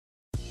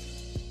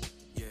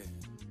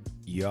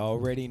You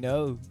already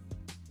know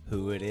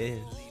who it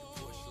is.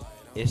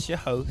 It's your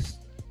host,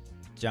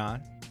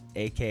 John,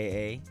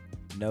 aka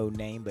No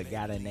Name But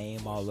Got a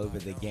Name All Over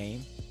the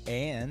Game,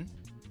 and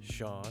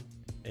Sean,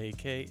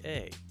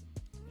 aka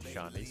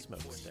Shawnee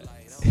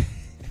Smokestacks.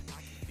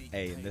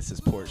 hey, and this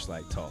is Porch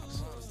Light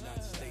Talks.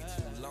 I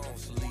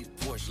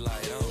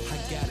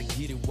gotta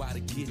get it while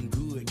it's getting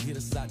good. Get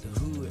us out the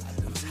hood.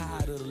 I'm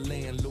tired of the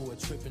landlord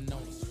tripping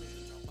on us.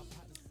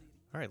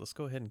 All right, let's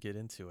go ahead and get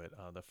into it.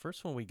 The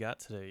first one we got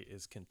today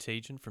is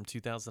Contagion from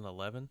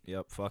 2011.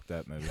 Yep, fuck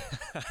that movie.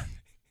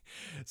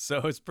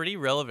 So it's pretty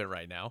relevant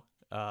right now.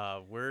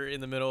 We're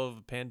in the middle of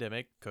a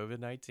pandemic,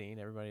 COVID-19.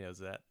 Everybody knows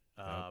that.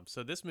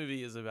 So this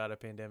movie is about a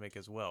pandemic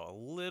as well. A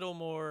little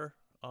more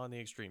on the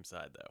extreme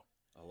side, though.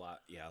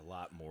 A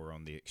lot more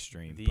on the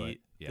extreme.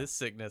 This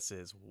sickness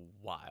is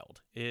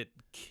wild. It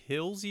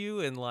kills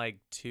you in like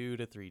 2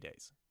 to 3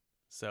 days.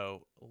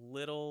 So a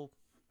little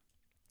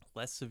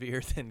less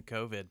severe than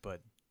COVID,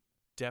 but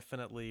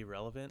definitely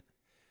relevant.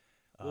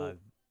 Sorry,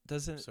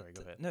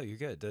 go ahead. No, you're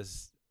good.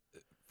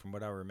 From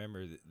what I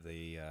remember,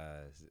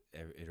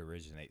 it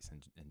originates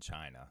in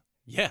China.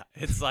 Yeah,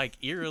 it's like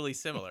eerily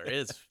similar.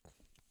 It's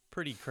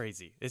pretty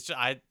crazy. It's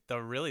just, the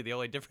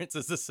only difference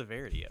is the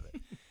severity of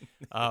it.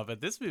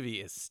 But this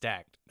movie is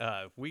stacked.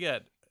 We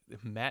got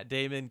Matt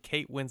Damon,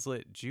 Kate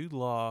Winslet, Jude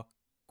Law,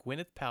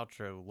 Gwyneth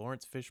Paltrow,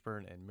 Lawrence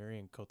Fishburne, and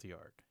Marion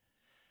Cotillard.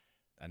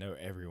 I know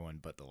everyone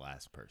but the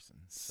last person.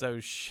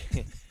 So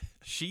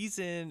she's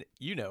in,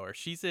 you know her.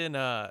 She's in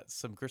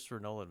some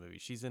Christopher Nolan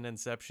movies. She's in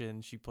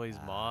Inception. She plays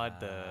Maud,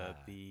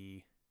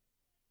 the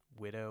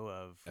widow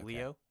of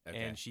Leo,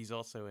 and she's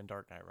also in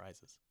Dark Knight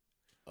Rises.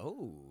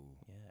 Oh,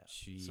 yeah,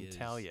 some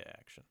Talia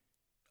action.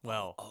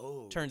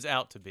 Well, turns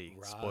out to be.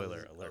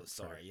 Spoiler alert.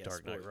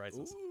 Dark Knight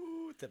Rises.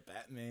 Ooh, the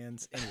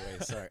Batman's. Anyway,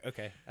 sorry.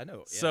 Okay, I know.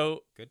 Yeah,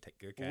 so good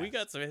cast. We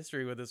got some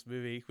history with this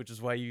movie, which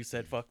is why you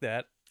said fuck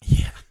that.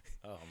 Yeah.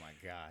 Oh my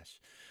gosh.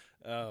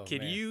 Oh,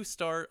 Can you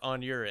start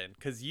on your end?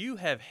 Because you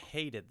have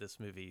hated this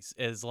movie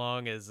as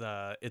long as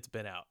it's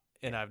been out,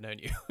 and I've known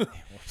you.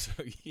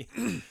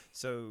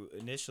 So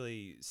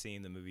initially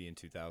seeing the movie in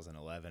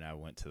 2011, I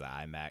went to the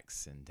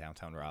IMAX in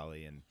downtown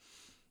Raleigh, and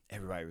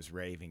everybody was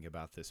raving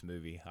about this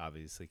movie,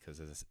 obviously because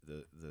of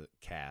the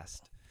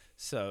cast.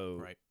 So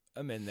right.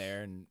 I'm in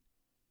there, and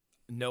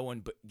no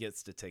one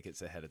gets the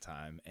tickets ahead of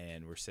time,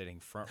 and we're sitting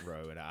front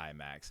row at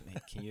IMAX. I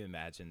mean, can you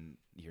imagine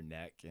your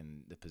neck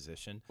and the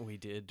position? We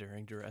did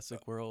during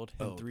Jurassic World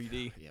in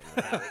 3D. Yeah,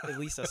 well, at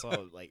least I saw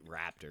like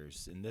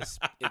raptors, and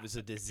it was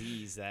a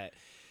disease that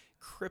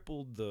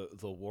crippled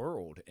the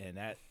world, and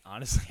that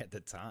honestly at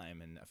the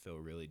time, and I feel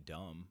really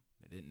dumb.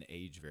 It didn't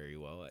age very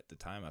well at the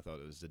time. I thought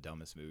it was the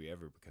dumbest movie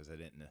ever because I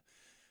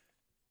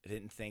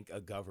didn't think a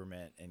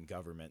government and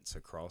governments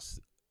across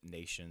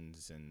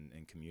nations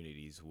and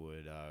communities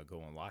would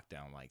go on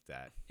lockdown like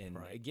that. And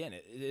right. Again,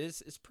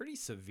 it's pretty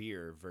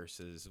severe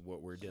versus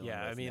what we're dealing with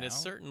now. Yeah, I mean, it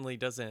certainly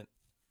doesn't.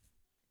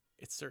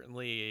 It's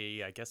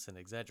certainly, I guess, an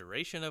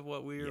exaggeration of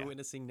what we're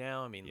witnessing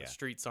now. I mean, the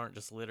streets aren't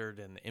just littered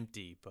and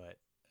empty, but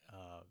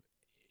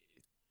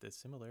the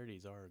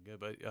similarities are good.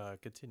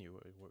 But continue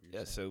what you're saying.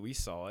 Yeah, so we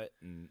saw it,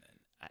 and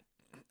I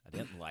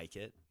didn't like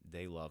it.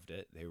 They loved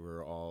it. They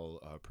were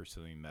all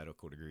pursuing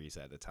medical degrees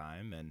at the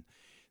time, and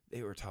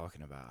they were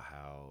talking about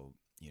how,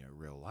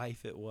 real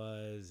life it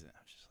was. And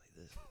I was just like,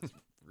 this is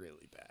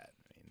really bad.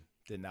 I mean,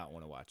 did not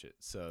want to watch it.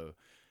 So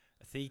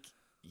I think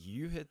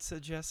you had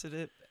suggested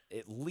it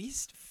at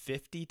least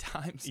 50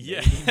 times.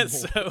 Yeah,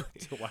 so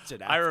to watch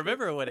it. I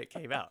remember when it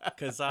came out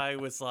because I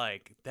was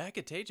like, that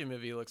Contagion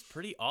movie looks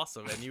pretty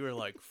awesome. And you were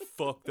like,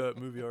 fuck that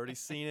movie. Already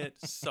seen it.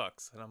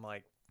 Sucks. And I'm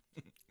like,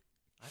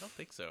 I don't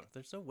think so.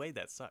 There's no way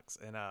that sucks.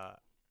 And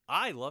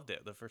I loved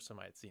it the first time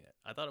I had seen it.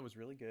 I thought it was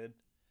really good.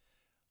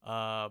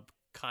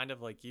 Kind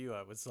of like you,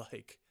 I was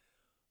like,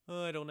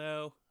 oh, I don't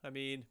know. I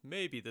mean,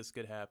 maybe this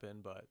could happen,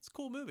 but it's a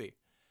cool movie.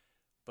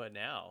 But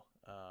now,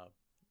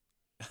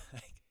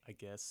 I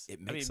guess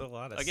it makes a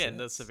lot of sense. Again,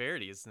 the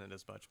severity isn't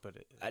as much, but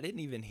I didn't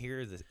even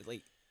hear the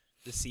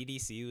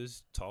CDC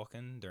was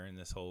talking during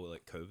this whole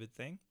COVID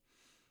thing.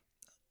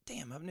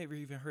 Damn, I've never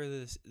even heard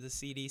of the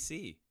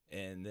CDC.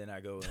 And then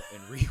I go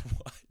and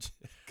rewatch.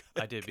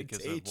 I did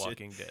because of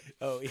Walking Dead.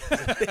 Oh, yeah.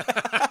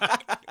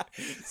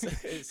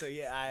 so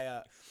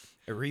I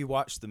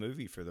rewatched the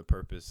movie for the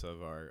purpose of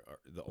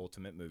the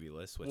ultimate movie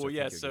list. Which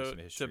so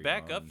to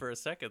back up for a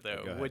second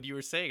though, when you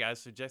were saying I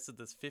suggested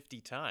this 50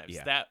 times,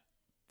 that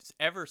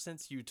ever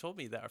since you told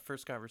me that our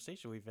first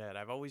conversation we've had,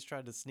 I've always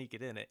tried to sneak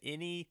it in at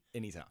any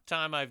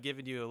time I've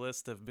given you a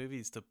list of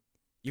movies to.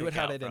 You would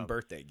have it in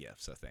birthday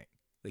gifts, I think.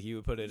 Like you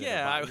would put it.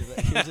 Yeah,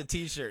 here's a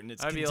T-shirt and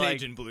it's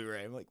Contagion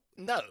Blu-ray. I'm like,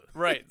 no,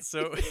 right.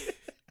 So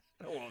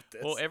I don't want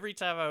this. Well, every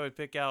time I would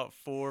pick out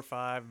 4 or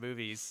 5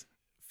 movies,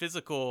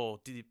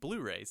 physical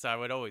Blu-rays, I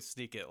would always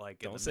sneak it like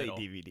don't in the say middle.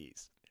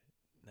 DVDs.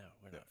 No,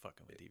 we're not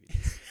fucking with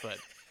DVDs.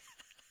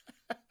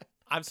 But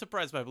I'm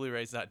surprised my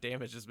Blu-ray's not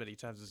damaged as many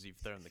times as you've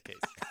thrown the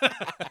case.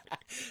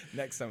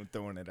 Next time, I'm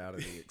throwing it out of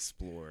the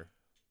Explorer.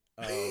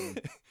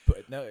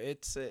 But no,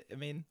 it's. I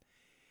mean,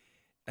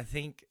 I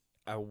think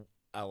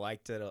I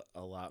liked it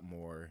a lot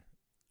more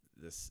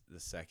the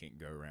second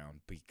go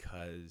round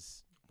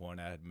because one,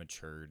 I had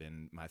matured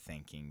in my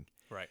thinking.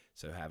 Right.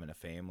 So having a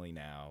family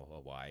now, a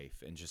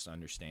wife, and just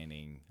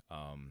understanding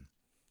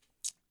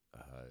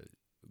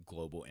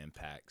global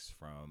impacts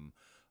from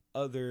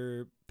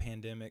other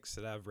pandemics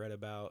that I've read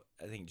about,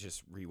 I think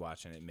just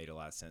rewatching it made a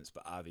lot of sense.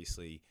 But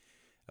obviously,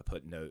 I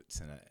put notes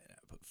and I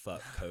put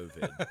 "fuck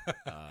COVID"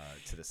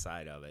 to the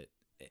side of it.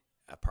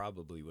 I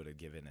probably would have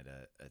given it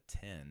a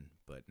 10,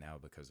 but now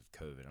because of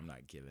COVID, I'm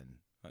not giving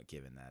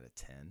that a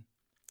 10.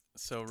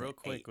 So It's real an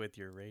quick 8. with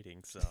your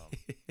ratings,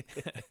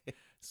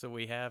 so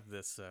we have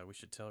this. We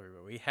should tell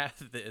everybody we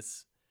have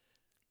this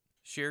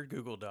shared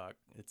Google Doc.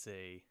 It's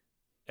a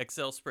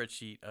Excel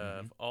spreadsheet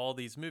of all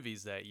these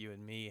movies that you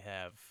and me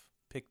have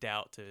picked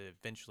out to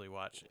eventually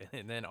watch,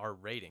 and then our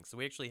rating. So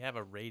we actually have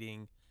a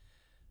rating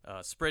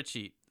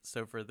spreadsheet.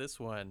 So for this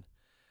one,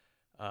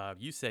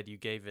 you said you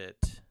gave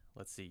it.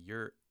 Let's see,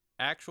 your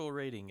actual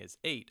rating is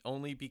 8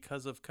 only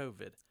because of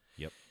COVID.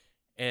 Yep.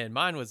 And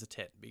mine was a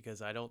 10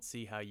 because I don't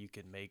see how you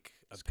could make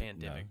a It's good.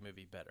 pandemic No.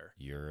 movie better.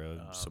 You're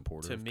a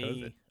supporter To of me,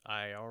 COVID.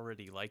 I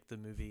already liked the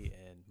movie,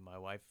 and my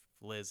wife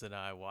Liz and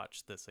I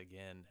watched this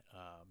again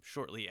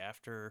shortly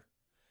after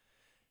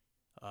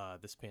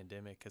this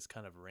pandemic has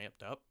kind of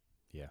ramped up.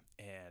 Yeah.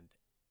 And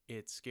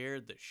it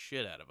scared the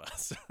shit out of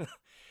us.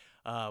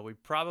 We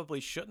probably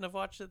shouldn't have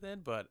watched it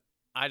then, but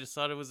I just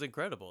thought it was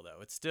incredible,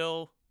 though. It's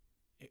still...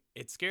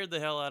 It scared the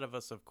hell out of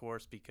us, of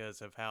course,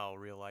 because of how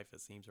real life it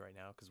seems right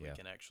now, because we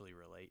can actually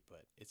relate.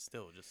 But it's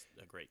still just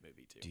a great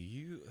movie too. Do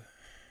you?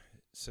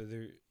 So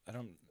there, I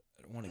don't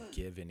want to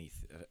give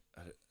anything.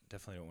 I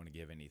definitely don't want to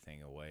give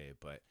anything away.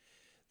 But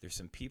there's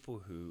some people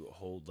who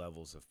hold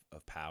levels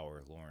of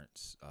power.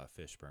 Lawrence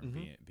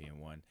Fishburne being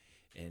one,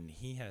 and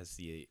he has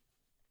the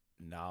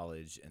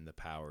knowledge and the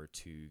power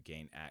to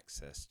gain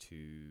access to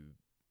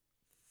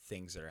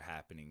things that are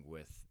happening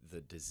with the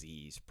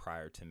disease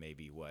prior to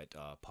maybe what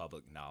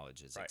public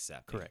knowledge is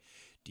accepting. Correct.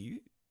 Do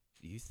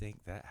you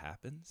think that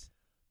happens?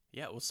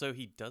 Yeah, well, so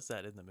he does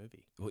that in the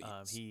movie.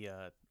 Well,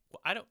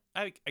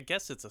 I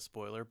guess it's a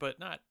spoiler, but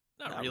not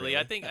really.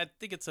 I think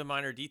it's a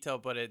minor detail,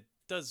 but it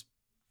does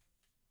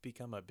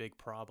become a big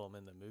problem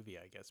in the movie,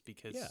 I guess,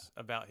 because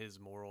about his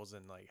morals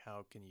and like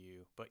how can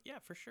you. But yeah,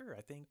 for sure,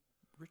 I think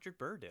Richard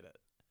Burr did it.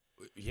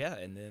 Yeah,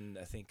 and then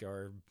I think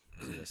our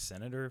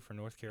senator from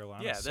North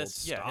Carolina sold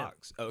that's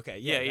stocks. Okay,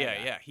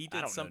 Yeah. He I did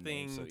don't know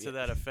something names, so to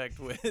that effect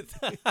with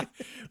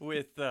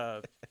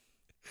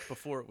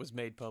before it was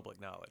made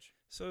public knowledge.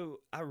 So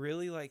I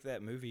really like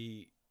that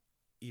movie.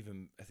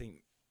 Even I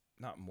think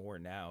not more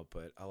now,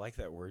 but I like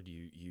that word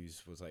you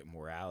used was like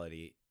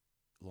morality.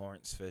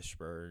 Lawrence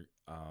Fishburne,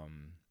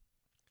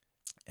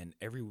 and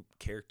every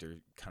character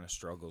kind of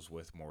struggles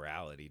with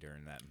morality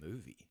during that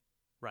movie.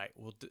 Right.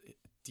 Well,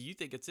 do you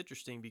think it's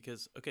interesting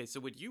because, okay, so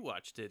when you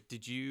watched it,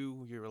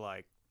 you were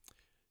like,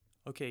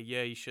 okay,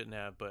 yeah, you shouldn't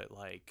have, but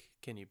like,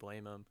 can you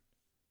blame him?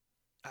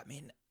 I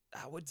mean,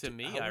 I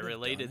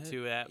related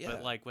to it,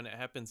 but like when it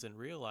happens in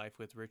real life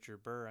with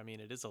Richard Burr, I mean,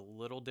 it is a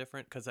little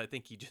different because I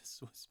think he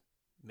just was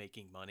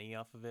making money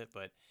off of it.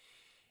 But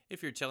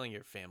if you're telling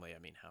your family, I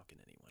mean, how can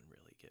anyone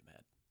really get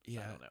mad?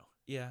 Yeah. I don't know.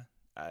 Yeah.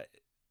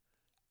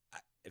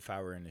 If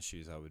I were in his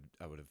shoes, I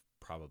would have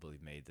probably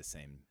made the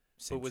same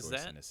choice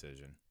and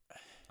decision.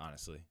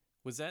 Honestly,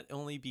 was that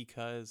only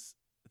because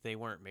they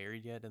weren't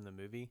married yet in the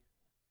movie?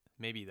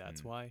 Maybe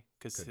that's why,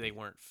 because they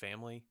weren't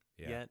family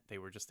yet. They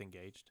were just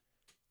engaged.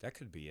 That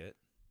could be it.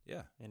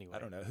 Yeah. Anyway, I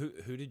don't know.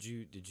 Who did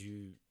you?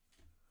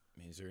 I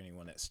mean, is there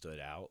anyone that stood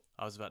out?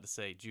 I was about to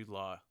say Jude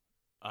Law.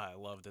 I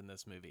loved in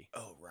this movie.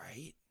 Oh,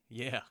 right.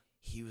 Yeah.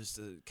 He was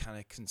the kind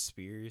of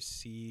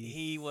conspiracy.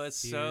 He was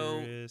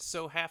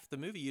so half the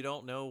movie you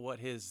don't know what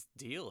his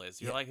deal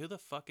is. You're like, who the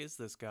fuck is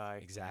this guy?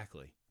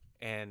 Exactly.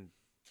 And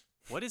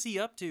what is he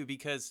up to?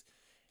 Because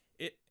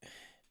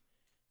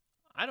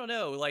I don't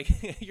know.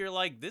 Like you're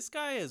like, this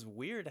guy is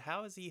weird.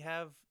 How does he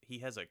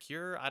has a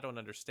cure? I don't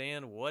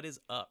understand. What is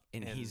up?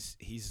 And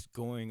he's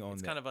going on.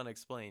 It's kind of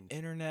unexplained.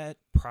 Internet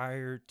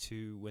prior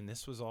to when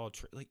this was all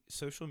like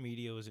social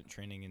media wasn't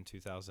trending in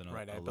 2011.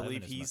 Right. I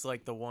believe he's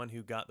like the one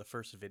who got the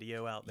first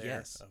video out there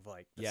of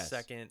like the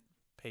second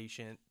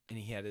patient. And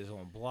he had his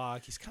own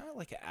blog. He's kind of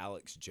like an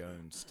Alex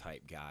Jones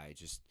type guy,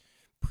 just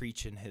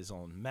preaching his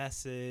own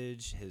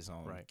message, his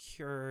own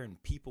cure,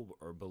 and people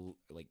are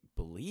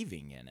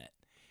believing in it.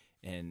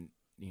 And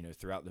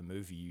throughout the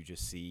movie, you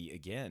just see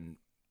again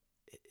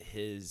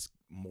his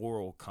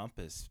moral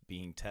compass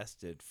being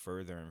tested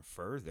further and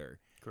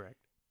further. Correct.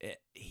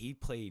 He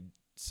played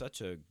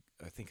such a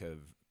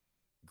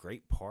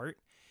great part.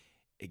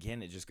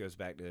 Again, it just goes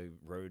back to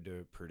Road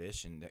to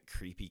Perdition, that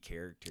creepy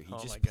character. He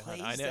just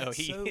plays that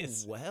so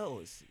well.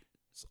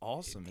 It's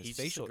awesome. His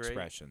facial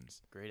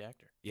expressions. Great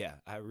actor. Yeah,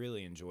 I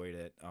really enjoyed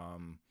it.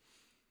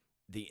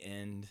 The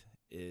end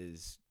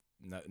is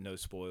no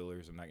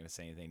spoilers. I'm not going to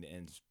say anything. The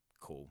end's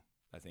cool.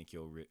 I think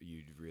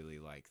you'd really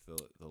like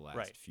the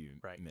last few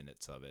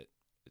minutes of it.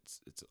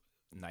 It's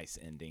a nice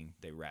ending.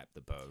 They wrap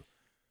the bow.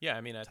 Yeah,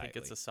 I mean, I think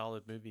it's tightly. a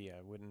solid movie.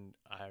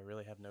 I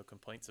really have no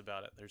complaints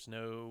about it. There's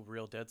no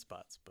real dead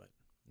spots, but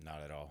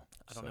Not at all.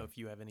 I don't know if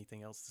you have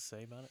anything else to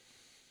say about it.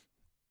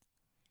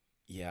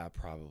 Yeah, I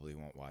probably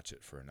won't watch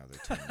it for another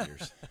 10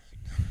 years.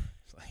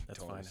 It's like, That's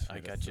don't fine. want I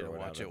me got you to throw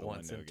watch out it the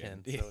once window in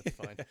again. 10, so it's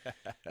fine.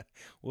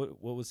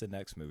 What was the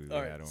next movie we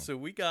All had right, on? so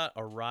we got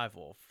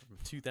Arrival from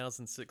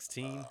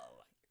 2016.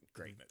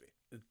 Great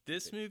movie.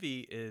 This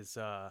movie is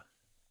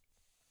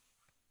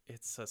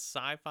it's a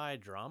sci-fi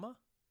drama.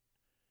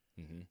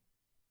 Mm-hmm.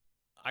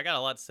 I got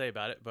a lot to say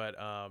about it, but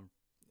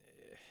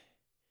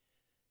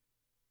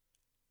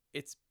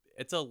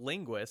it's a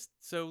linguist.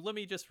 So let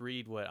me just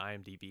read what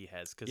IMDb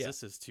has, because Yeah.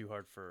 this is too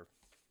hard for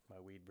my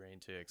weed brain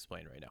to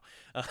explain right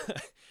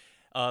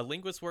now.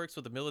 Linguist works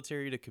with the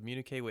military to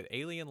communicate with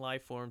alien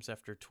life forms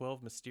after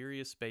 12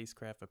 mysterious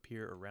spacecraft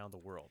appear around the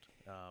world.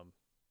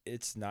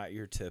 It's not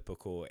your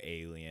typical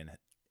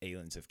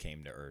aliens have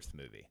came to Earth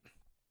movie.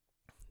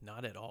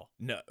 Not at all.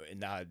 No,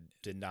 and I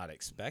did not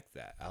expect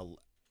that.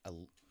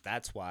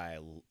 That's why I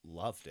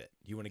loved it.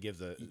 You want to give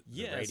the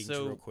Yeah, ratings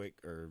so- real quick,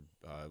 or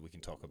we can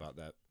talk about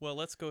that? Well,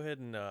 let's go ahead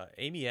and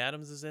Amy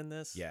Adams is in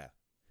this. Yeah.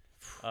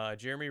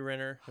 Jeremy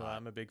Renner, who Hot.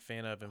 I'm a big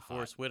fan of, and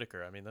Forrest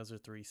Whitaker. I mean, those are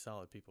three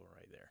solid people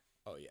right there.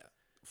 Oh yeah.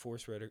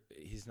 Forrest Whitaker,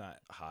 he's not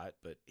hot,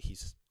 but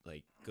he's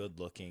like good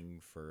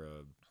looking for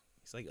a.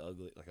 He's like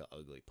ugly, like an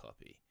ugly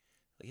puppy.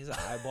 Like his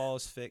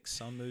eyeballs fixed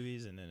some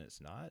movies, and then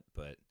it's not.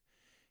 But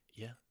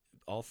Yeah.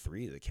 all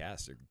three of the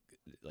cast are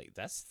like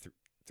that's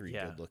three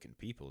Yeah. good looking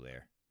people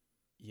there.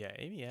 Yeah,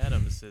 Amy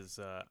Adams is.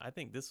 I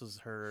think this was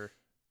her.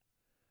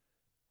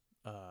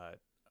 I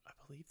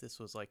believe this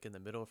was like in the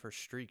middle of her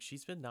streak.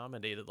 She's been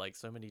nominated like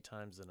so many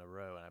times in a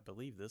row, and I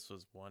believe this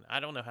was one. I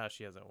don't know how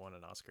she hasn't won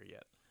an Oscar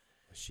yet.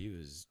 She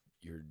was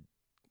your.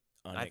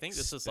 I think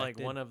this is like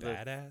one of the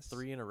badass,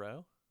 3 in a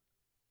row.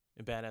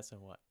 And badass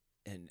in what?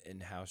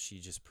 and how she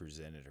just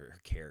presented her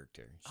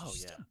character. She's Oh,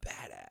 just yeah. a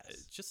badass.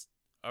 It's just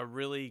a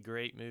really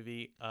great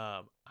movie.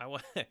 I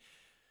want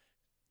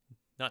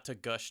not to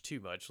gush too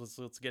much.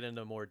 Let's get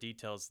into more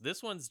details.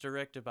 This one's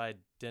directed by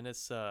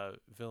Denis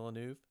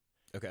Villeneuve.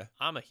 Okay.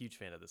 I'm a huge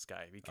fan of this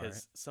guy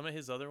because some of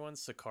his other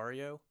ones,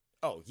 Sicario,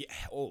 Oh yeah.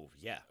 Oh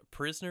yeah.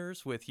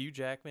 Prisoners with Hugh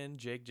Jackman,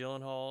 Jake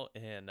Gyllenhaal,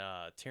 and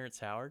Terrence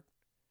Howard.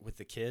 With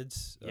the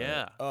kids.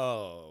 Yeah.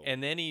 Oh.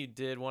 And then he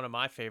did one of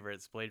my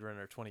favorites, Blade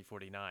Runner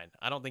 2049.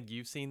 I don't think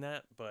you've seen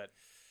that, but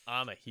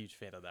I'm a huge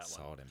fan of that one.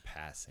 saw it in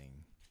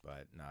passing,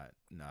 but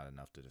not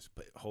enough to just.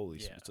 But holy,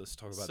 Yeah. let's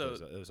talk about So,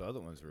 those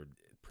other ones were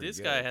pretty This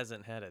good. guy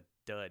hasn't had a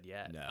dud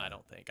yet, No. I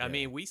don't think. Yeah. I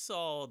mean, we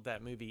saw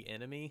that movie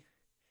Enemy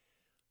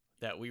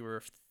that we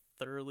were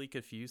thoroughly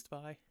confused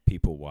by.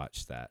 People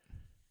watch that.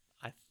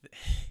 I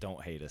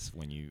Don't hate us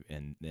when you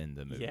in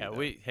the movie. yeah, though.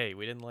 we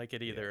didn't like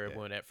it either yeah.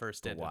 when it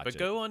first But ended. watch But it.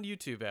 go on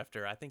YouTube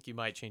after. I think you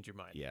might change your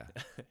mind. Yeah,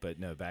 but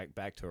no,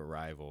 back to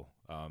Arrival.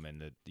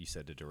 And you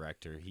said the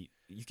director.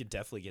 You could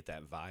definitely get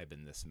that vibe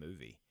in this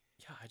movie.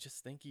 Yeah, I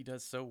just think he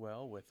does so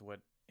well with what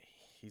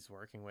he's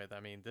working with. I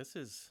mean, this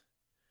is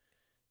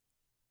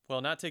well,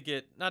 not to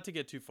get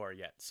too far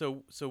yet.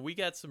 So we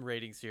got some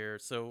ratings here.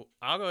 So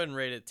I'll go ahead and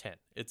rate it 10.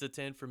 It's a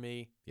 10 for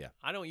me. Yeah.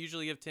 I don't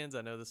usually give 10s.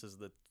 I know this is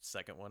the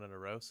second one in a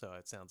row, so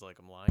it sounds like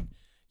I'm lying.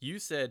 You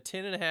said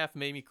 10.5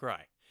 made me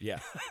cry. Yeah,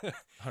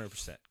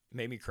 100%.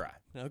 Made me cry.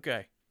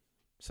 Okay.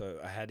 So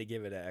I had to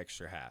give it an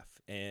extra half.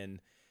 And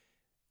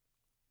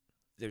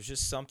there's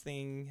just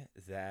something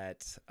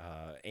that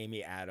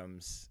Amy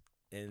Adams,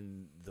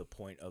 in the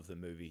point of the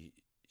movie,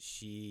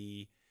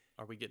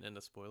 Are we getting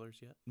into spoilers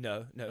yet?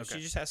 No, Okay.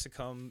 she just has to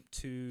come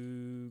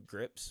to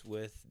grips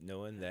with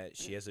knowing that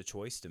she has a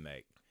choice to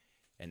make.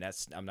 And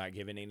I'm not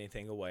giving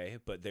anything away,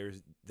 but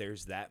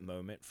there's that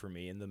moment for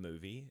me in the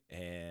movie,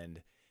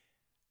 and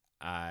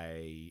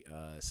I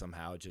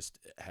somehow just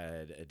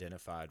had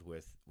identified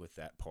with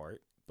that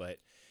part. But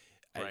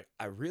Right.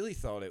 I really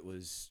thought it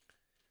was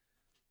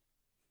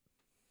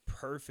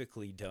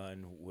perfectly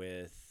done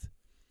with,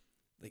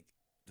 like,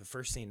 the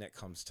first scene that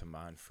comes to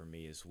mind for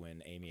me is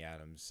when Amy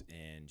Adams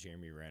and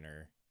Jeremy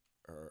Renner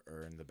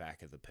are in the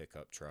back of the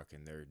pickup truck,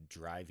 and they're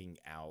driving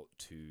out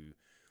to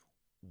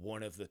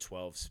one of the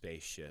 12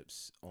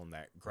 spaceships on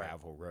that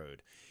gravel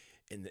road.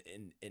 And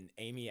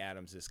Amy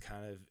Adams is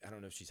kind of, I don't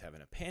know if she's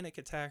having a panic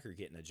attack or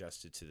getting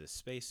adjusted to the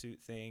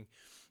spacesuit thing,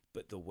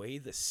 but the way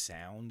the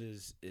sound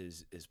is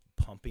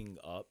pumping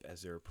up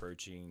as they're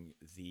approaching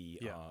the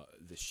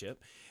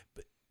ship.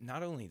 But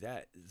not only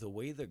that, the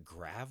way the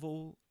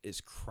gravel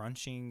is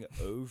crunching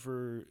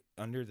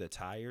under the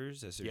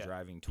tires as they're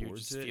driving You're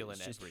towards just it. feeling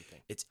It's just-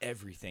 everything. It's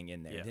everything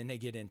in there. Yeah. Then they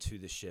get into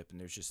the ship, and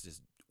there's just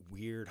this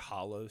weird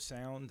hollow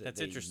sound. That's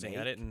they interesting.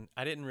 make.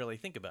 I didn't really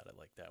think about it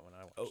like that when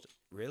I watched Oh, it.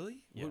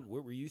 really? Yeah.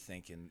 What were you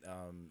thinking?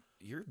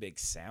 You're a big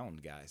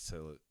sound guy,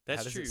 so That's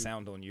how does true. it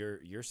sound on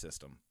your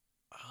system?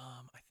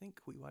 I think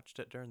we watched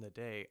it during the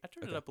day. I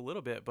turned it Okay. up a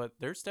little bit, but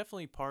there's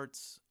definitely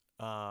parts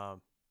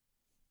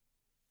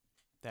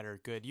that are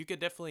good. You could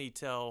definitely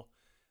tell,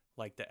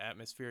 like, the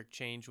atmospheric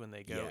change when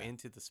they go Yeah.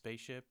 into the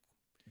spaceship.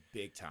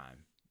 Big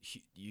time.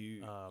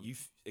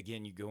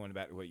 Again, you going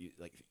back to what you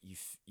like.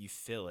 You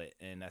feel it,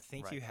 and I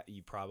think Right.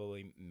 you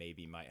probably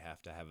maybe might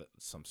have to have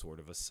some sort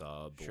of a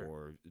sub Sure.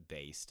 or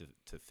bass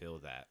to feel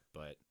that.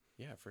 But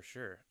Yeah, for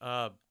sure.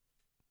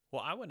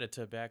 Well, I wanted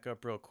to back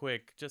up real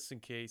quick just in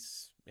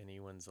case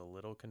anyone's a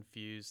little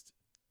confused.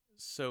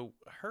 So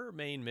her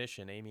main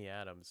mission, Amy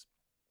Adams,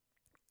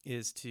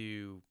 is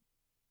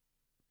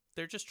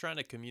they're just trying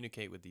to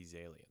communicate with these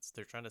aliens.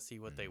 They're trying to see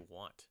what they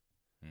want,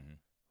 Mhm.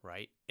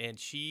 right? And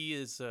she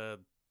is a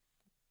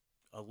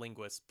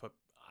linguist. But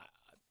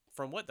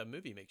from what the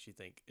movie makes you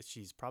think,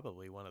 she's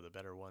probably one of the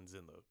better ones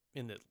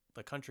in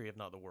the country, if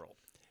not the world.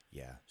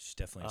 yeah, she's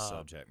definitely a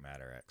subject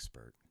matter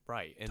expert.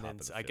 Right. And Top then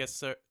of the I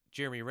guess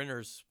Jeremy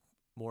Renner's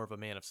more of a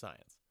man of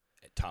science.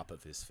 At top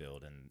of his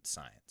field in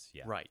science.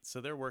 Yeah. Right.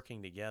 So they're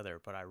working together,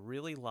 but I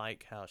really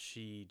like how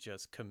she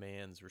just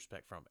commands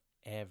respect from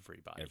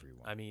everybody.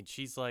 Everyone. I mean,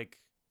 she's like,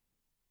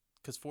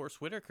 because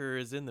Forrest Whitaker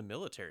is in the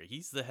military.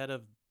 He's the head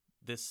of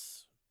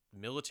this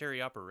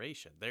military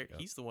operation.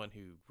 He's the one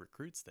who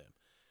recruits them.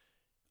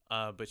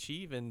 But she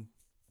even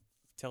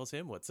tells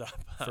him what's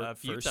up a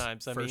few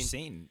times. I mean, first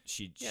scene,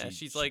 she's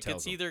like, tells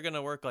it's him. either going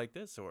to work like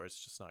this or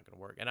it's just not going to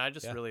work. And I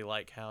just really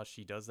like how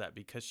she does that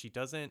because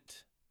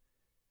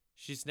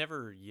she's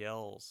never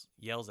yells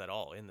at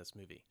all in this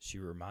movie. She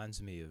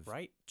reminds me of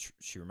Right?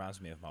 She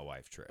reminds me of my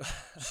wife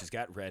Trish. She's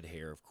got red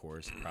hair, of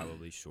course,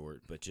 probably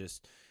short, but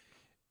just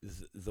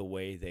the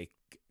way they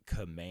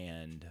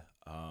command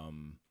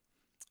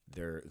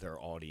their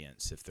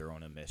audience if they're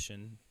on a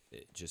mission.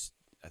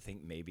 I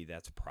think maybe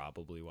that's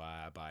probably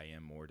why I buy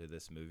in more to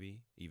this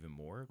movie, even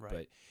more. Right.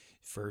 But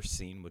first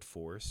scene with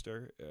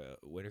Forrester,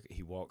 Whitaker,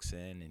 he walks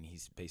in and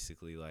he's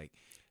basically like,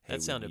 "Hey, That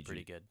we sounded need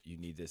pretty you- good. You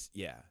need this,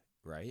 yeah,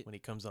 right." When he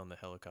comes on the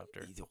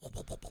helicopter.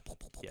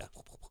 Yeah.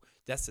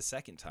 That's the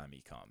second time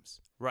he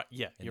comes Right.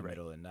 Yeah, in you're the right.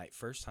 middle of the night.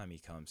 First time he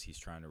comes, he's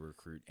trying to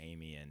recruit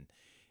Amy,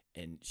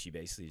 and she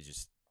basically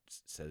just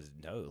says,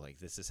 "No, like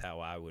this is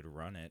how I would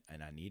run it,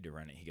 and I need to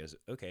run it." He goes,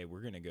 "Okay,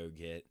 we're gonna go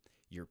get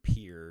your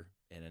peer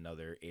in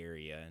another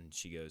area," and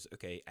she goes,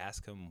 "Okay,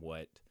 ask him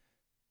what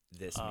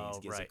this means."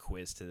 Gives a right.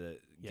 quiz Yeah.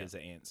 gives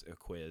a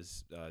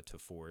quiz to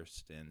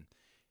Forrest, and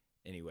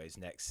anyways,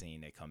 next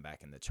scene they come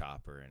back in the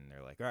chopper, and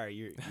they're like, "All right,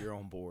 you're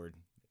on board."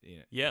 You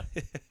know. Yeah.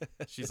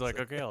 She's like,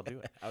 okay, I'll do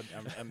it.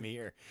 I'm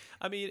here.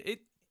 I mean,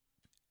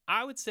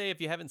 I would say if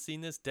you haven't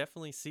seen this,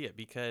 definitely see it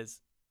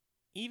because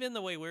even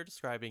the way we're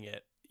describing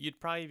it, you'd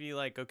probably be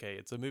like, okay,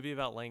 it's a movie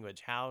about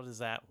language. How does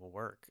that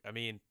work? I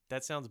mean,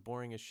 that sounds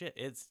boring as shit.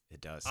 It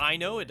does. I sound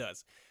know boring. it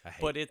does. I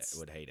but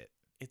would hate it.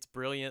 It's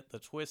brilliant. The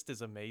twist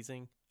is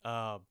amazing.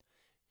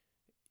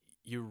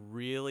 You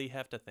really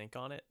have to think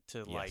on it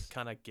to like Yes.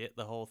 kind of get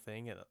the whole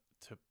thing and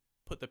to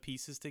put the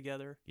pieces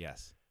together.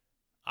 Yes.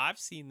 I've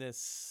seen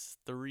this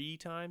 3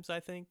 times,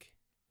 I think.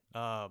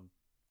 I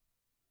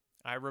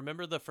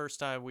remember the first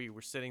time we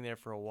were sitting there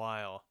for a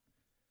while.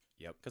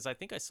 Yep. Because I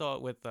think I saw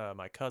it with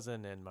my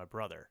cousin and my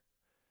brother.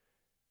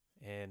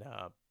 And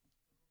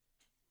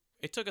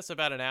it took us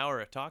about an hour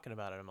of talking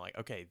about it. I'm like,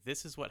 okay,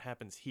 this is what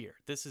happens here.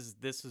 This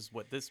is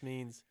what this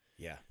means.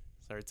 Yeah.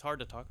 So it's hard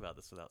to talk about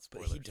this without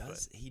But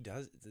spoilers. he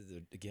does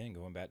again,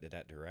 going back to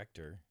that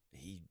director,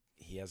 he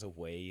has a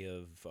way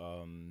of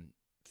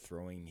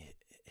throwing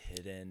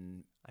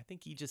hidden I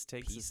think he just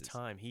takes his pieces.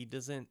 time. He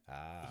doesn't.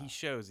 He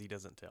shows. He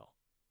doesn't tell.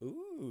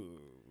 Ooh.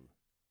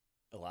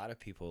 A lot of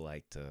people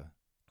like to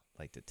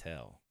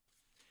tell.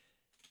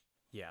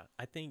 Yeah,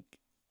 I think.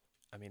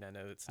 I mean, I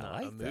know it's I not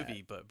like a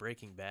movie, that. but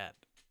Breaking Bad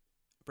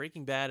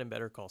and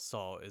Better Call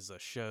Saul is a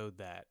show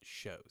that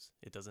shows.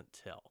 It doesn't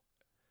tell.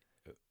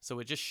 So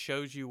it just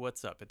shows you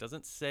what's up. It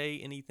doesn't say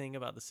anything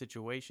about the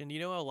situation. You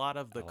know, a lot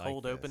of the I like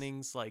cold this.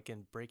 openings, like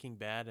in Breaking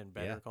Bad and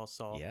Better Yeah. Call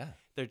Saul, Yeah.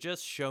 they're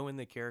just showing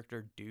the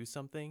character do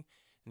something,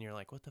 and you're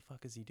like, "What the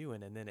fuck is he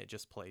doing?" And then it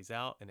just plays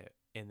out,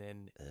 and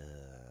then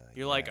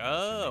you're like, I know what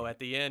you "Oh!" mean. At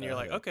the end, you're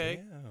like, Oh, "Okay,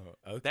 damn.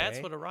 Okay. that's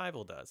what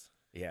Arrival does."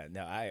 Yeah,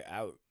 no,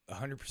 I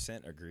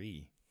 100%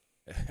 agree.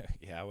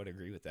 Yeah, I would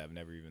agree with that. I've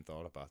never even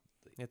thought about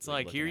It's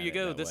like, looking here at you it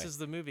go. that This way. is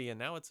the movie, and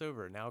now it's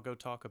over. Now go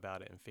talk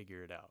about it and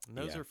figure it out. And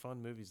those Yeah. are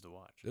fun movies to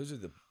watch. Those are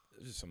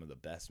some of the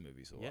best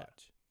movies to Yeah.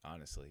 watch,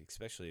 honestly,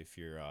 especially if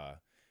you're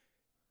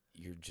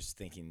just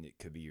thinking it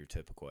could be your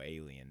typical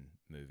alien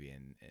movie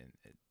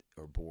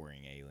or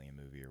boring alien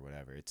movie or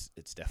whatever. It's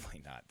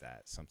definitely not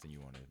that. Something you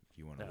want to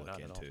No, look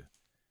not at all. into.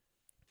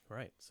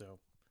 Right. So,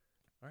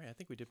 all right. I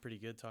think we did pretty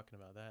good talking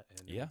about that,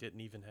 and Yeah. we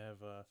didn't even have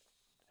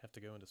to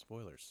go into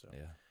spoilers. So,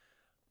 Yeah.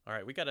 all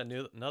right, we got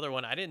another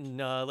one. I didn't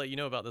let you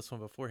know about this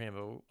one beforehand,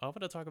 but I want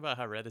to talk about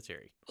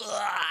Hereditary.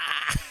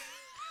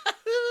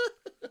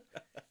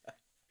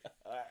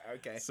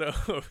 Okay. So,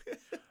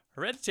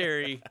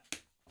 Hereditary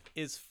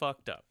is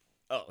fucked up.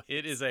 Oh,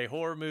 It is a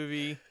horror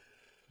movie.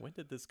 When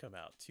did this come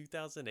out?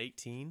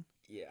 2018.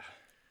 yeah.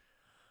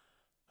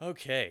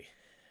 Okay.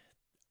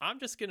 I'm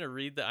just going to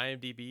read the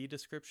IMDb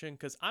description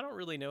because I don't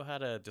really know how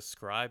to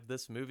describe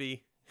this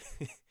movie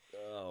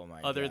Oh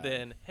my other God.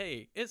 than,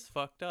 hey, it's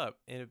fucked up.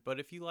 But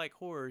if you like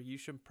horror, you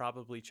should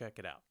probably check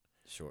it out.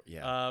 Sure.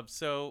 Yeah.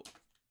 So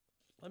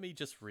Let me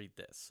just read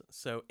this.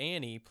 So,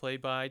 Annie,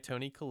 played by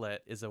Toni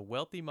Collette, is a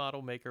wealthy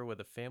model maker with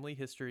a family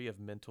history of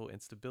mental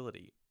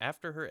instability.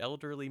 After her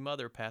elderly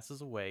mother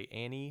passes away,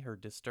 Annie, her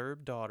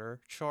disturbed daughter,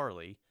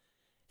 Charlie,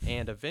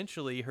 and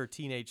eventually her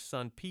teenage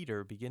son,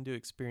 Peter, begin to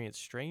experience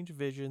strange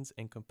visions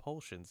and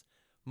compulsions,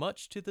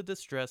 much to the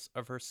distress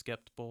of her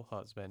skeptical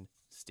husband,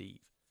 Steve.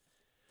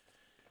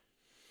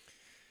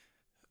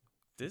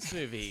 This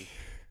movie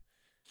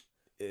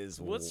Is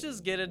Let's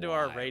just get into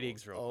our wild.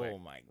 ratings real quick. Oh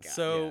my god.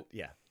 So-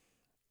 yeah.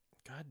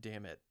 God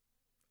damn it.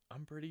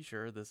 I'm pretty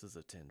sure this is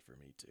a 10 for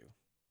me,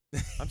 too.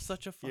 I'm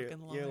such a You're,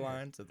 fucking liar. you're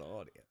lying to the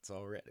audience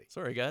already.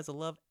 Sorry, guys. I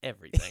love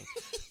everything.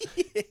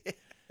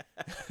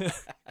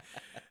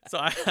 So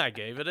I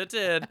gave it a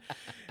 10,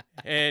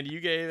 and you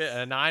gave it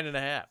a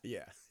 9.5,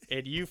 Yeah.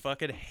 and you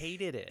fucking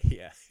hated it.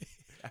 Yeah.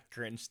 I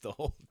cringed the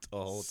whole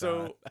time.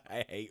 So-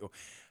 I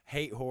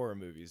hate horror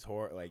movies.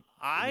 Horror like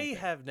I anything.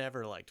 have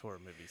never liked horror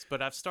movies,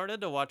 but I've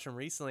started to watch them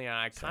recently, and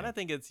I kind Same. of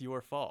think it's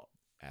your fault.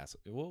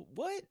 Well,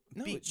 what?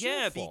 No, it's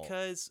Yeah, your fault.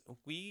 because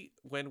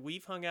when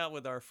we've hung out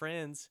with our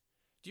friends,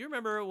 do you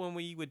remember when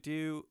we'd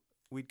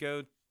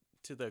go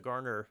to the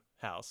Garner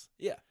house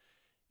Yeah.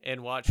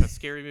 and watch a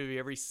scary movie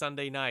every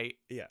Sunday night,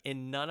 Yeah.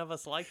 and none of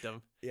us liked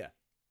them. Yeah.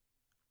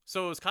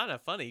 So it was kind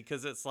of funny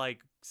because it's like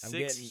I'm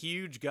six getting-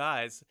 huge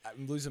guys.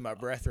 I'm losing my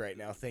breath right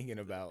now thinking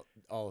about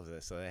all of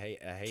this. I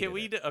hate Can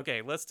we?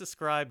 Okay, let's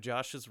describe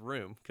Josh's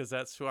room because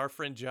that's who our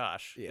friend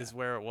Josh Yeah. is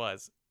where it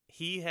was.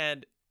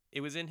 It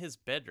was in his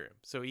bedroom,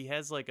 so he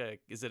has like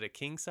is it a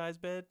king size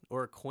bed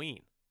or a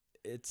queen?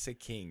 It's a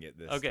king at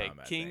this Okay, time.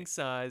 I king think.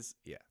 size.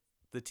 Yeah.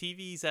 The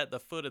TV's at the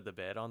foot of the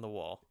bed on the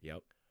wall.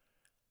 Yep.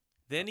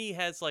 Then he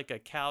has like a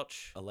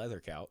couch A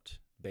leather couch,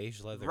 beige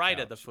leather. right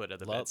couch. at the foot of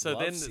the Love- bed. So love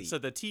then, seat. so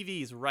the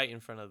TV is right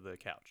in front of the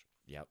couch.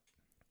 Yep.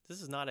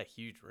 This is not a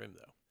huge room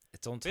though.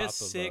 It's on We top have of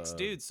 6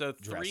 dudes, so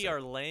 3 dresser.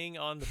 are laying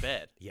on the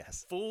bed,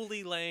 Yes.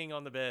 fully laying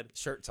on the bed.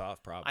 Shirts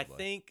off, probably. I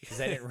think because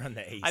they didn't run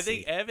the AC. I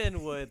think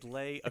Evan would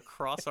lay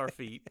across our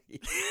feet. he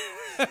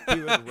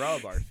would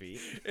rub our feet.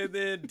 And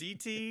then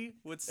DT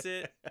would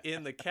sit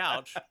in the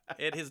couch,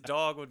 and his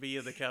dog would be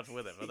in the couch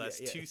with him. Well,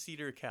 that's Yeah, yeah.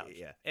 2-seater couch.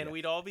 Yeah, And yeah.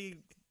 we'd all be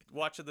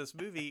watching this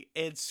movie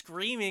and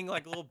screaming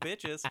like little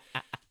bitches.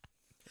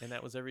 And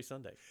that was every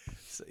Sunday.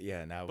 So,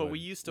 yeah. Now. But we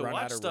used to run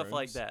watch out of stuff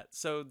like rooms. that.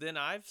 So then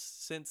I've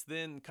since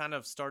then kind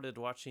of started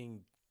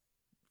watching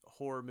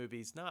horror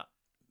movies, not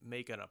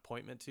make an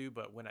appointment to,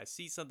 but when I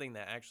see something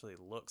that actually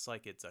looks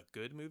like it's a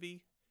good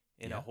movie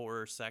in Yeah. a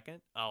horror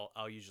second, I'll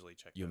usually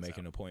check You'll those make out.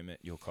 an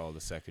appointment. You'll call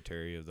the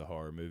secretary of the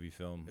horror movie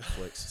film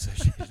flicks.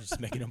 Just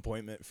make an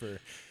appointment for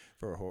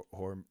a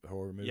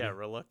horror movie. Yeah,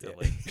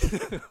 reluctantly.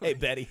 Hey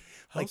Betty,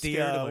 How like the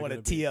scared am I want to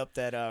gonna tee up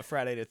that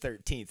Friday the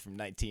 13th from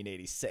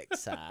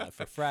 1986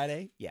 for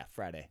Friday. Yeah,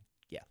 Friday.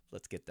 Yeah,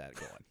 let's get that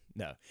going.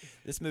 No,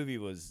 this movie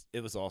was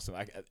awesome.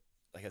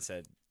 Like I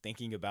said,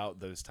 thinking about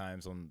those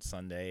times on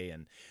Sunday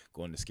and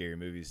going to scary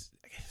movies,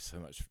 I get so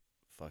much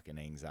fucking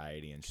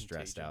anxiety and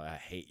stressed Contagion. out. I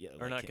hate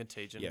Or like, not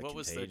Contagion. yeah, What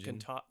was Contagion.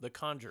 the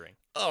Conjuring?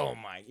 Oh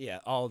my, yeah,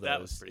 all those.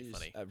 That was pretty It's-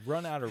 funny. I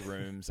run out of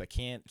rooms. I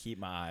can't keep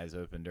my eyes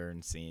open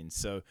during scenes.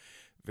 So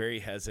very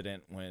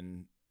hesitant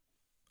when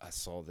I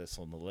saw this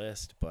on the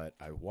list, but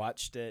I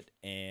watched it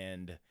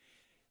and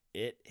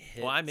it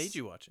hits. Well, I made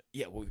you watch it.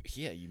 Yeah, well,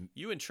 yeah,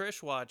 You and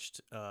Trish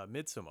watched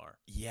Midsommar.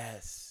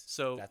 yes.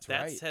 So that's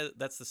right.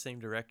 That's the same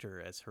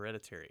director as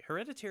Hereditary.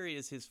 Hereditary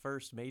is his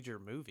first major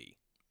movie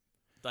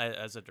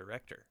as a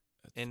director.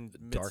 And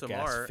Dark ass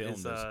Midsommar film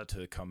is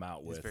to come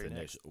out with. very And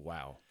next.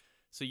 wow.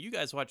 So you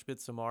guys watch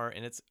Midsommar,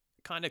 and it's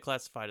kind of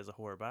classified as a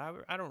horror,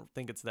 but I don't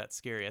think it's that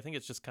scary. I think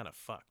it's just kind of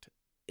fucked.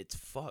 It's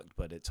fucked,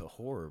 but it's a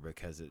horror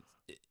because it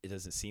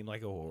doesn't seem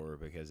like a horror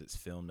because it's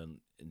filmed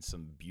in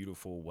some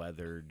beautiful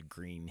weathered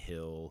green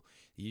hill.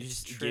 It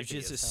gives trippy you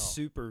as this hell.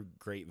 super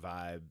great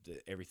vibe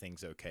that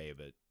everything's okay,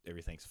 but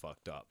everything's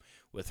fucked up.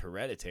 With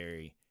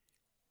Hereditary,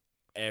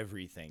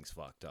 everything's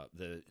fucked up.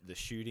 The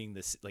shooting,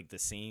 the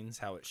scenes,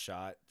 how it's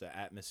shot, the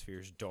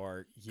atmosphere's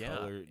dark, Yeah,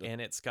 color, and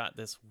it's got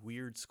this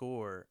weird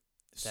score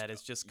that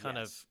is just kind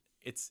yes.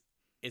 of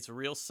it's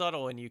real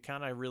subtle, and you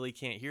kind of really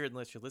can't hear it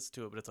unless you listen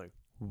to it. But it's like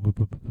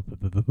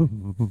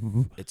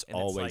it's and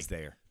always it's like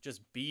there.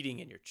 just beating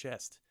in your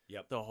chest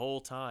Yep. the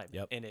whole time.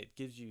 Yep. And it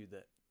gives you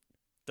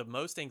the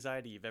most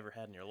anxiety you've ever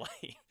had in your life.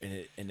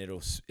 And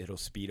it'll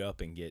speed up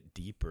and get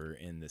deeper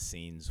in the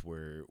scenes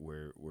where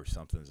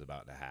something's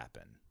about to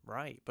happen.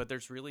 Right, but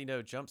there's really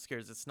no jump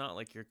scares. It's not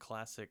like your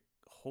classic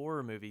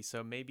horror movie.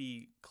 So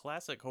maybe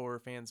classic horror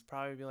fans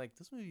probably be like,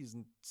 "This movie's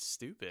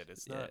stupid.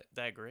 It's Yeah. not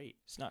that great."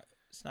 It's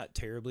not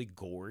terribly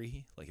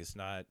gory. Like there's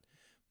no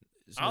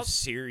I'll-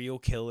 serial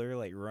killer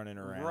like running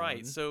around.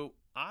 Right. So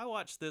I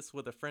watched this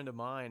with a friend of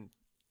mine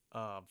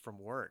from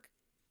work,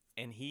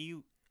 and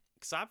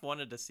because I've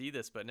wanted to see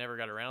this but never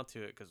got around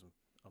to it because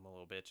I'm a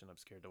little bitch and I'm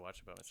scared to watch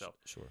it by myself.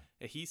 Sure.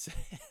 And he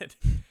said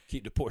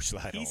Keep the porch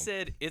light on. he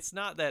said it's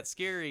not that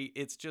scary.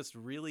 It's just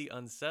really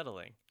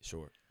unsettling.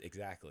 Sure.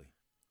 Exactly.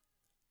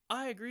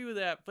 I agree with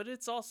that, but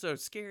it's also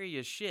scary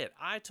as shit.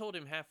 I told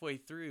him halfway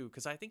through,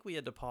 because I think we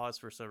had to pause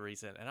for some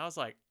reason, and I was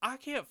like, I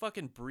can't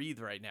fucking breathe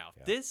right now.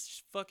 Yeah.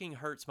 This fucking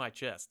hurts my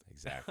chest.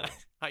 Exactly.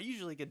 I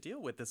usually can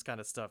deal with this kind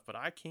of stuff, but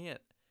I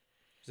can't.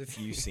 There's a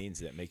few scenes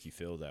that make you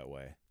feel that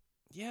way.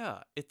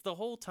 Yeah, it's the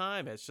whole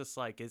time. It's just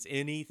like, is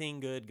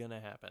anything good going to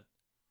happen?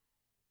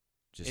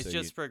 Just It so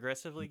just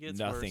progressively gets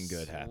nothing worse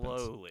good happens.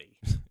 slowly.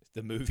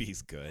 the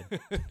movie's good,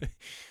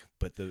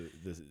 but the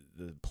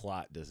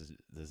plot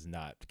does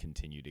not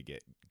continue to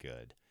get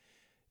good.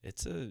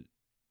 It's a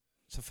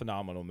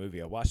phenomenal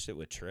movie. I watched it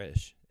with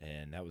Trish,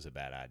 and that was a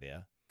bad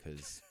idea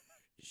because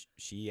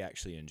she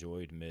actually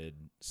enjoyed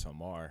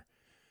Midsommar.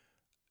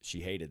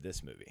 She hated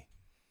this movie.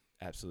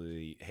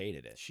 Absolutely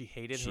hated it. She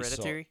hated She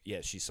Hereditary?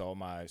 She saw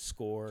my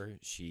score.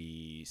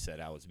 She said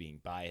I was being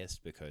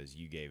biased because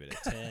you gave it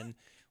a 10,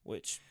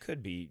 which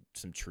could be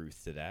some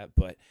truth to that.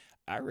 But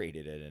I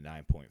rated it a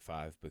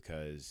 9.5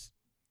 because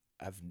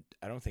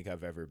I don't think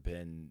I've ever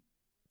been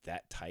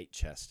that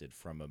tight-chested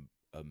from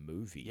a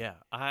movie Yeah,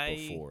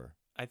 before.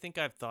 I think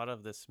I've thought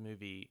of this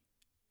movie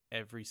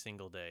every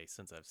single day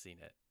since I've seen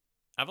it.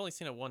 I've only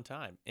seen it one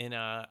time, and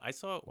I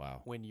saw it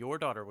Wow. when your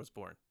daughter was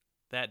born.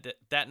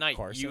 That night,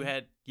 Carson? you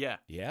had Yeah?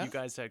 you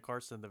guys had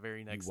Carson the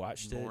very next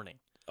watched it? morning.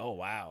 Oh,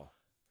 wow.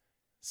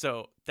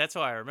 So that's how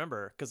I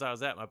remember, because I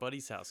was at my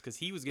buddy's house because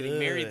he was getting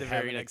married the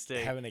very next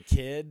day. Having a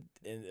kid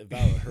and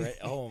about her.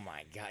 Oh,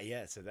 my God.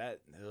 Yeah, so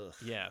that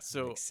Yeah,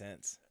 so makes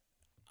sense.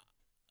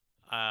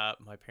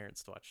 my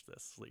parents watched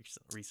this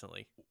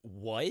recently.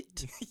 What?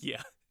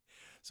 Yeah.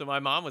 So my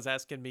mom was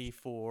asking me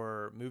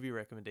for movie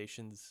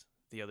recommendations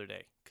the other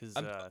day because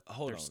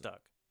hold they're on. stuck.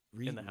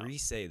 in the house.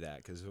 Re-say that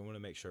because we want to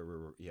make sure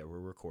we're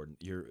recording.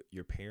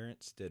 Your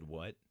parents did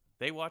what?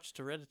 They watched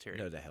Hereditary.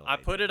 No, the hell I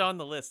they put it didn't. on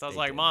the list. I was They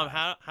like, did Mom,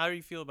 not. how do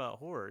you feel about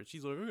horror? And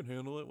she's like, I can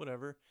handle it,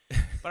 whatever.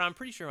 But I'm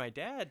pretty sure my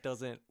dad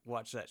doesn't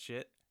watch that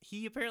shit.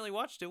 He apparently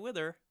watched it with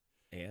her,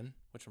 And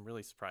which I'm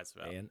really surprised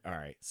about. all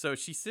right. So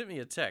she sent me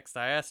a text.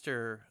 I asked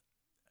her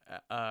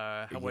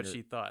what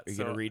she thought. Are you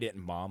gonna read it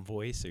in mom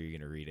voice, or are you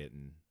gonna read it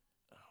in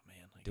Oh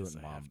man, I do guess it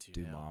in I mom have to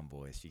do now. mom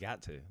voice? You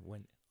got to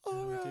when. How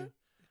do we do?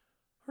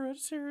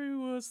 Hereditary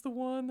was the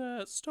one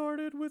that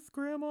started with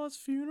Grandma's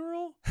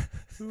funeral,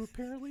 who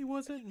apparently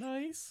wasn't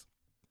nice.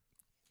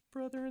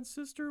 Brother and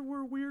sister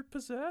were weird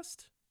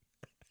possessed.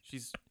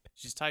 She's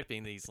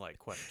typing these like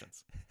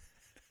questions.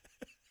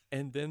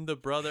 And then the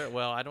brother,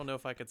 well, I don't know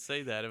if I could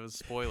say that. It was a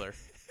spoiler.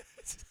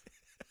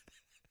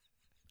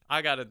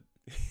 I got to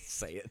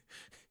Say it.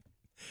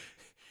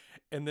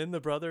 And then the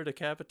brother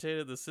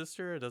decapitated the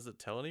sister. It doesn't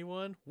tell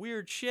anyone.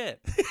 Weird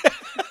shit.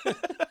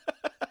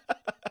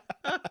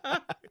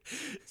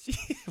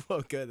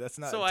 Well, good. That's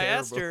not. So a I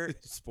asked terrible her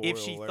spoiler if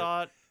she alert.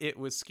 thought it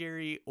was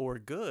scary or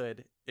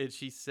good, and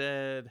she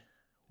said,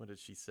 what did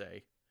she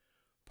say?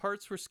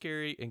 Parts were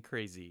scary and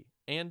crazy,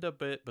 and a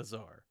bit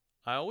bizarre.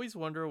 I always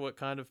wonder what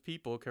kind of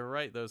people can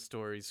write those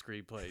stories,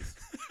 screenplays.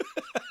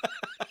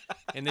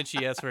 And then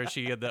she asked where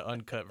she had the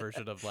uncut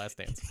version of Last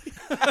Dance.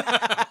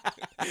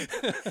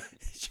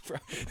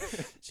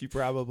 She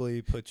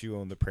probably put you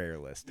on the prayer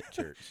list at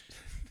church.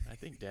 I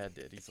think Dad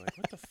did. He's like,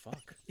 what the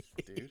fuck,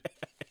 dude?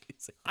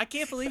 I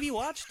can't believe he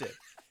watched it.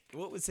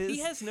 What was his? He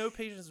has no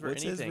patience for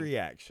What's anything. his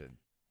reaction?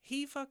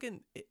 He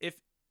fucking if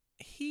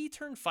he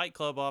turned Fight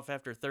Club off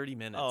after 30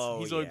 minutes. Oh,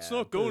 he's like, yeah. it's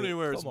not going Boo.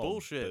 anywhere. It's Come on,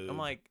 bullshit. boo. I'm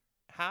like,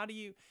 how do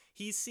you?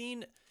 He's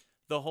seen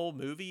the whole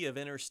movie of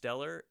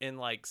Interstellar in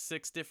like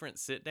 6 different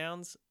sit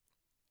downs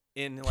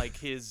in like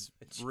his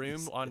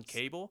room on Jesus.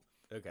 cable.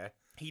 Okay.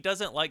 He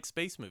doesn't like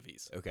space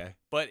movies, Okay.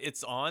 but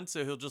it's on,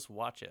 so he'll just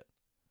watch it.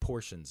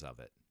 Portions of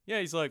it. Yeah,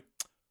 he's like,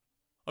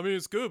 I mean,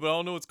 it's good, but I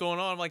don't know what's going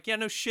on. I'm like, yeah,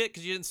 no shit,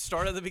 because you didn't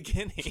start at the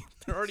beginning.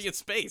 They're already in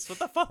space. What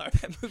the fuck?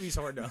 That movie's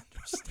hard to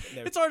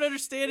understand. It's hard to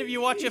understand if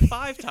you watch it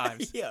 5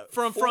 times. Yeah,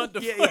 From front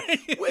to yeah, front.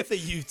 yeah, with a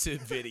YouTube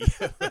video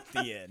at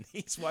the end.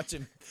 He's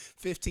watching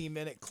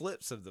 15-minute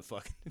clips of the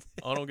fucking.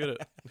 I don't get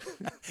it.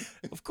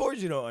 Of course,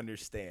 you don't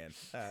understand.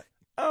 I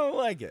don't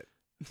like it.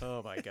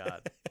 Oh my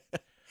god.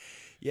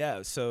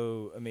 Yeah,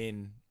 so I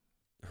mean,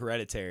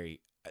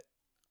 Hereditary.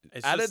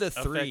 It's Out of just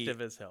the 3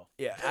 effective as hell.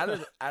 Yeah,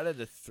 out of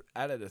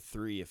the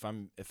 3, if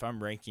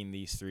I'm ranking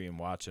these 3 and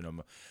watching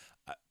them,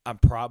 I'm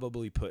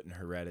probably putting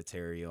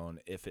Hereditary on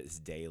if it's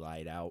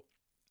daylight out,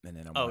 and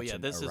then I'm Oh watching yeah,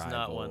 this is not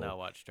Arrival one I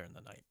watched during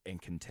the night.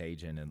 and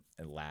Contagion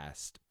and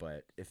Last.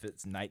 But if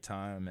it's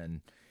nighttime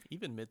and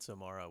Even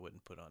Midsommar I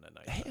wouldn't put on at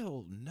night.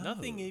 hell no,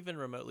 Nothing even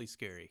remotely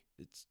scary.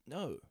 It's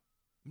no,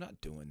 I'm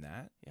not doing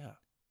that. Yeah.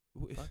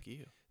 W- Fuck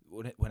you.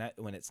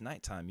 When it's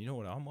nighttime, you know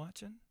what I'm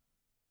watching?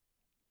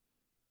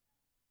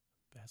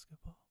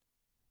 Basketball?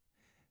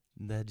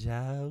 The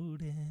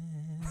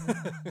Jordan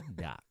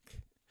doc.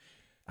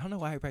 I don't know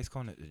why everybody's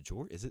calling it the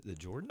Jordan. Is it the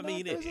Jordan? I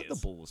mean, doc, or it is the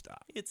is. Bulls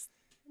doc?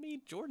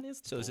 Jordan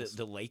is the So is Bulls. it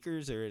the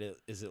Lakers or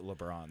is it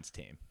LeBron's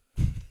team?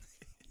 Well,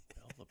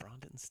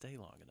 LeBron didn't stay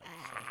long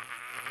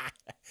enough.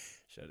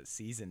 Shut a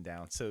season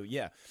down. So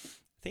yeah, I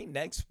think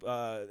next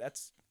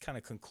that's kind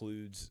of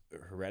concludes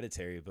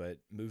Hereditary. But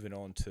moving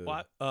on to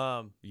What?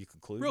 you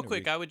conclude Real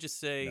quick, I would just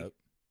say, Nope.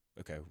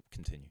 Okay,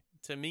 continue.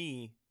 to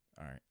me,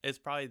 All right. It's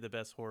probably the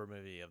best horror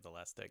movie of the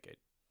last decade.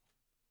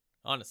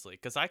 Honestly,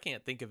 because I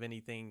can't think of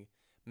anything.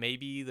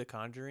 Maybe The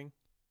Conjuring.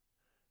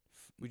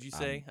 Would you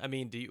say? I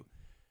mean, do you?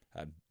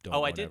 I don't. Oh, I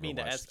wanna did ever mean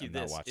to watch- ask you I'm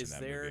not this. watching Is that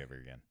there- movie ever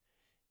again.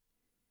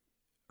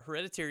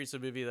 Hereditary is a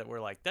movie that we're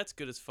like, that's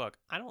good as fuck.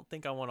 I don't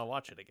think I want to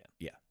watch it again.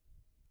 Yeah.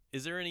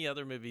 Is there any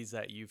other movies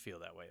that you feel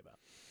that way about?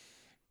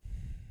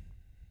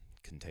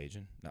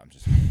 Contagion? No, I'm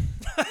just.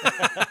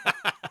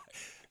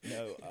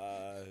 No,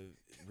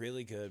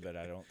 really good, but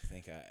I don't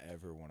think I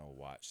ever want to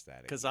watch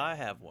that. Because I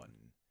have one.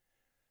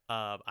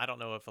 I don't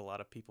know if a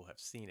lot of people have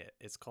seen it.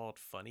 It's called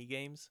Funny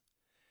Games.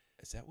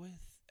 Is that with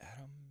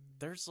Adam?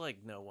 There's like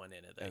no one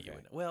in it that you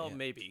Okay, would. Well, yeah.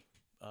 maybe.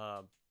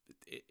 I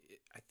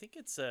think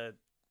it's an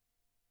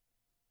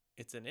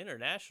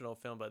international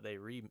film, but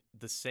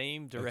the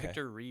same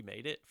director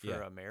remade it for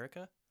Yeah.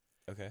 America.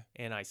 Okay.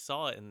 And I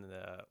saw it in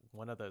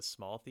one of those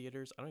small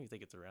theaters. I don't even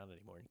think it's around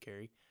anymore in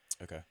Cary.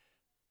 Okay.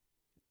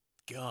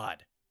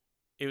 God,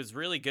 it was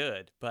really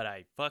good, but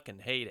I fucking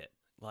hate it.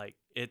 Like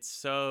it's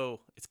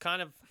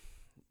kind of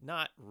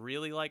not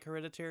really like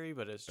Hereditary,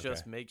 but it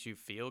just Okay. makes you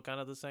feel kind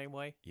of the same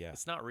way. Yeah.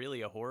 It's not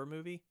really a horror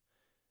movie.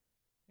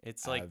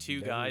 It's like I've two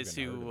never guys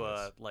even who heard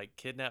of this. like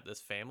kidnap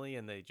this family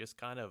and they just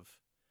kind of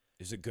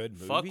Is it a good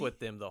movie? fuck with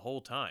them the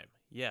whole time.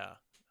 Yeah,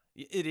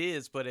 it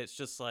is, but it's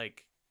just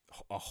like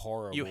a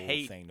horrible you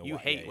hate thing to you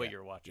watch. hate Yeah, what yeah.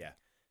 you're watching. Yeah.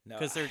 No,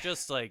 Because they're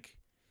just like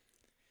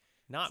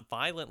not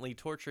violently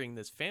torturing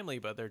this family,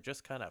 but they're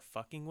just kind of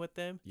fucking with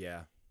them.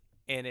 Yeah.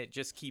 And it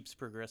just keeps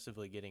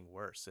progressively getting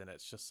worse. And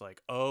it's just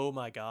like, oh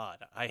my God,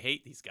 I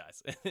hate these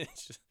guys.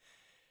 It's just,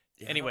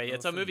 Yeah, I anyway, don't know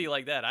it's a if movie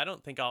like that. I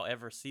don't think I'll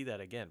ever see that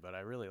again, but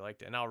I really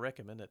liked it. And I'll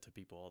recommend it to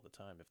people all the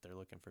time if they're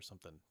looking for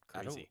something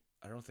crazy.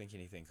 I don't think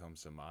anything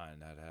comes to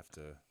mind. I'd have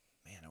to.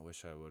 Man, I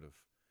wish I would have.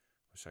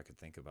 Wish I could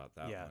think about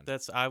that Yeah, one.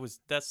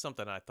 that's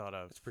something I thought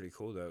of. That's pretty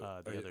cool though.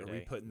 the other are we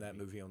day, putting that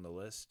maybe. movie on the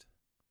list?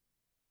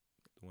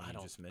 The one you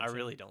just I mentioned?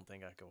 really don't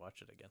think I could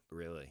watch it again.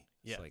 Really?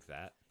 Yeah. It's like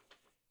that.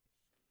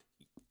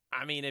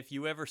 I mean, if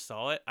you ever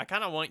saw it, I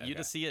kind of want you to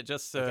Okay. see it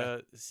just to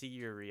Okay. see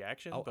your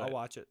reaction. I'll but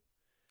watch it.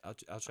 I'll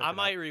check. I it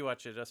might out.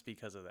 rewatch it just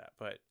because of that.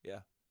 But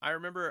Yeah. I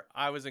remember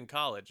I was in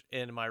college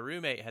and my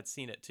roommate had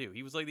seen it too.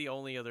 He was like the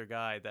only other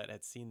guy that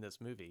had seen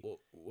this movie.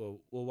 We'll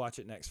watch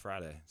it next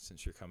Friday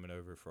since you're coming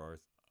over for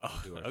our.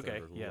 Oh, do our okay.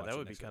 third. We'll Yeah, watch that it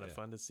would be next kind of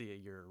Friday. fun to see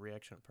your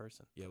reaction in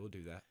person. Yeah, we'll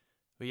do that.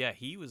 But yeah,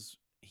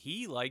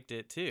 he liked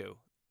it too.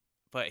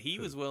 But he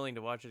Who? was willing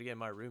to watch it again,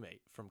 my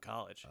roommate from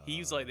college. He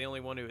was like the only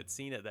one who had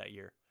seen it that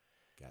year.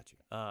 Got you.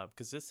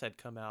 Because this had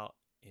come out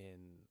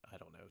in, I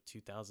don't know,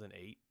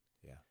 2008.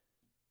 Yeah.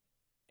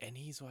 And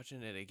he's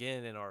watching it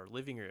again in our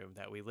living room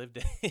that we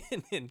lived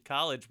in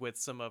college with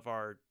some of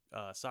our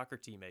soccer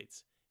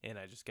teammates. And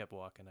I just kept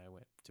walking. I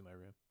went to my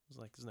room. I was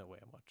like, there's no way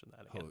I'm watching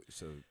that again. Oh,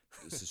 so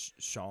this is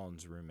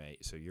Sean's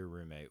roommate. So your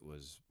roommate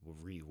was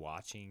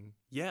rewatching.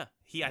 Yeah.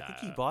 I think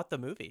he No. bought the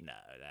movie. No,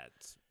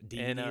 that's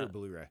DVD or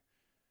Blu-ray.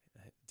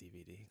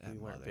 DVD. That We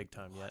weren't mother- big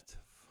time yet. what?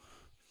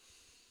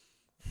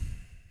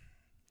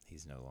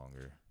 He's no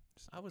longer.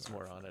 I was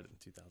more on it in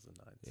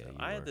 2009. Yeah, So you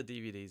I were. had the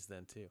DVDs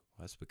then too. Well,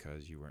 that's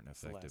because you weren't the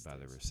affected last by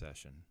the days.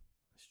 recession.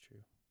 That's true.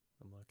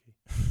 I'm lucky.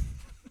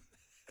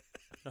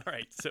 All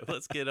right, so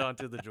let's get on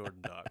to the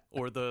Jordan Dog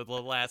or the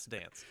Last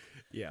Dance.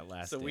 Yeah,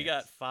 last. So we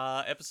got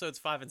episodes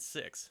 5 and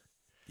 6.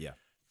 Yeah.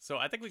 So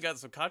I think we got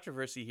some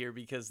controversy here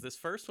because this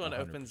first one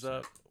opens 100%.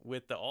 up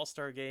with the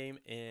All-Star game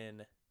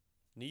in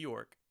New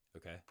York.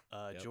 Okay.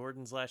 Yep.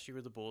 Jordan's last year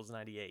with the Bulls,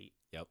 98.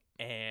 Yep.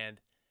 And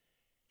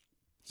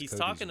It's he's Kobe's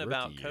talking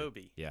about rookie year.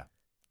 Kobe Yeah.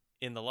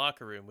 in the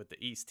locker room with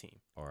the East team.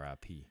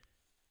 R.I.P.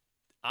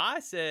 I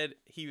said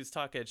he was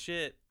talking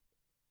shit,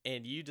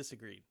 and you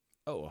disagreed.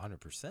 Oh,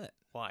 100%.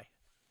 Why?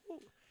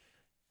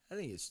 I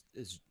think it's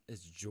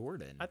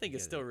Jordan. I think You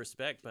it's gotta- still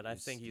respect, but I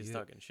it's- think he was you-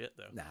 talking shit,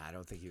 though. Nah, I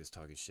don't think he was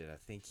talking shit. I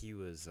think he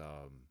was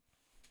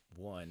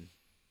one.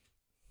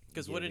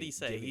 Because what did he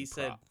say? giving He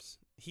said props.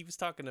 he was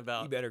talking You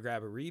about better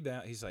grab a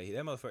rebound. He's like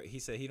that motherfucker. He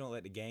said he don't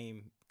let the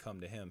game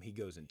come to him. He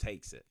goes and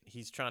takes it.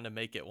 he's trying to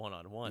make it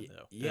one-on-one,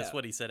 though. yeah. That's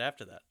what he said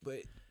after that.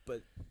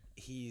 But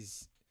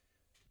he's.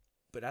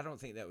 But I don't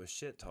think that was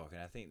shit talking.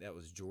 I think that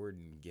was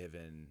Jordan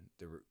giving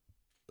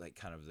like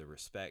kind of the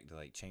respect,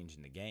 like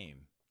changing the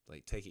game.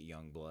 Like take it,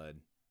 young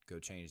blood, go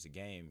change the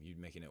game. You're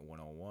making it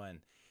 1-on-1,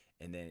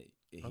 and then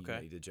he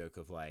made the joke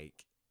of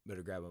like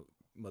better grab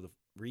a mother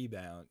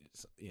rebound,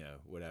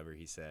 whatever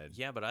he said.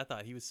 Yeah, but I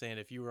thought he was saying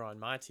if you were on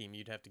my team,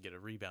 you'd have to get a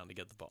rebound to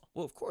get the ball.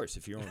 Well, of course,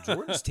 if you're on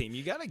Jordan's team,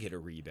 you got to get a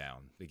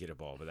rebound to get a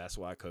ball. But that's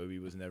why Kobe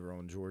was never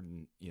on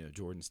Jordan's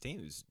team.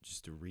 It was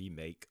just a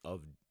remake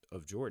of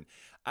Jordan.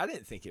 I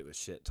didn't think it was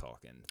shit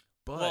talking,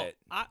 but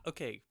Well,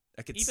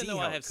 I could see even though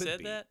how I have it could said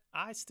be. that,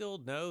 I still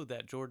know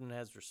that Jordan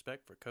has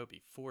respect for Kobe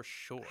for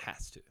sure.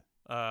 Has to.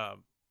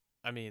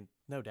 I mean,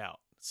 no doubt.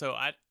 So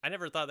I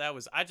never thought that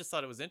was. I just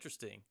thought it was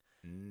interesting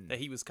that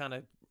he was kind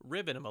of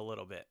ribbing him a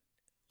little bit.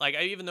 Like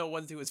even though it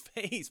wasn't to his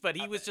face, but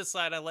he was just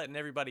like letting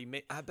everybody.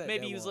 I bet Maybe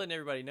that he was won't- letting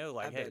everybody know, I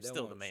like, bet hey, I'm that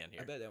still the won't- man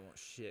here. I bet that won't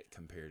shit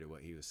compared to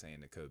what he was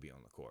saying to Kobe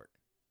on the court.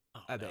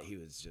 Oh, I no. bet he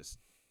was just.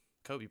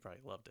 Kobe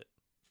probably loved it.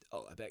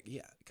 Oh, I bet.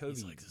 Yeah,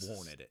 Kobe like,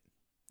 wanted it.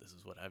 This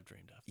is what I've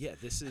dreamed of. Yeah,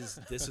 this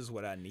is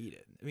what I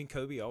needed. I mean,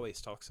 Kobe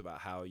always talks about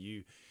how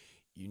you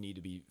need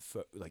to be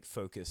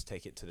focused,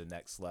 take it to the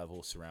next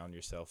level, surround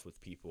yourself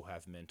with people,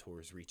 have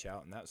mentors, reach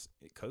out, and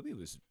Kobe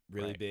was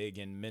really big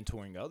in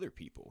mentoring other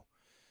people.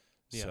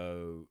 Yeah.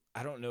 So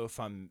I don't know if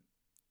I'm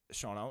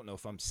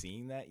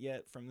seeing that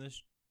yet from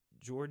this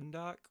Jordan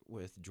doc,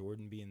 with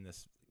Jordan being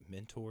this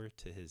mentor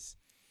to his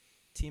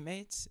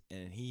teammates,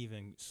 and he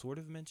even sort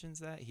of mentions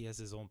that he has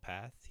his own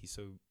path. He's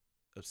so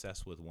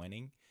obsessed with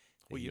winning.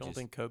 Well, you don't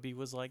think Kobe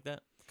was like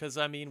that? Because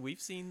I mean, we've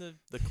seen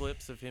the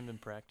clips of him in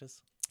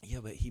practice. Yeah,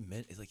 but I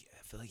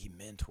feel like he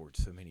mentored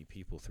so many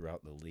people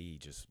throughout the league,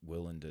 just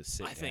willing to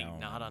sit down. I think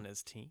not on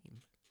his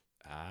team.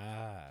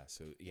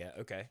 So yeah,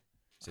 okay.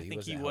 So I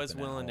think he was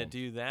willing to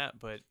do that,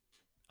 but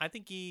I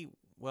think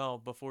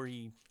before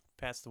he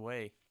passed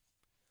away,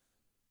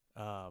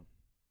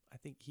 I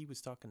think he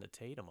was talking to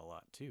Tatum a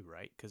lot too,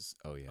 right? Because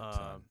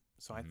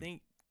so I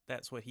think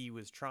that's what he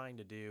was trying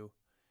to do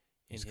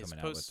in He's his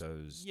coming post. Out with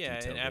those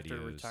and after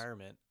videos.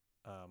 Retirement,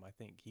 I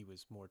think he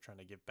was more trying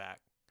to give back,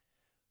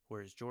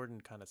 whereas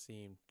Jordan kind of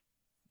seemed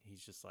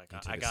he's just like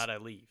I gotta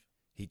leave.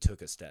 He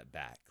took a step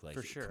back, like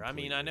for sure. Completely.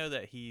 I mean, I know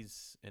that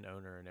he's an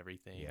owner and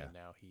everything, Yeah. and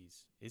now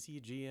is he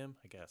a GM?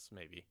 I guess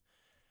maybe.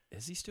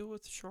 Is he still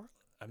with Charlotte?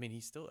 I mean, he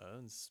still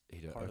owns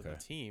part of the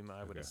team.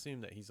 I would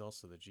assume that he's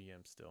also the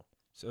GM still.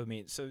 So I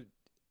mean,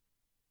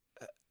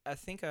 I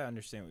think I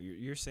understand what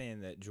you're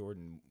saying, that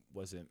Jordan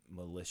wasn't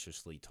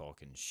maliciously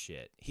talking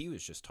shit. He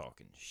was just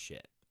talking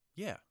shit.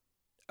 Yeah.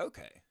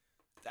 Okay.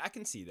 I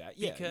can see that.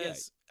 Yeah.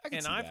 Because, I can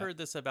and see I've that. heard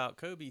this about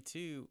Kobe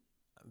too.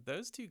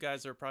 Those two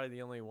guys are probably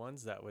the only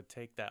ones that would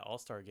take that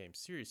All-Star game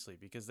seriously,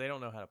 because they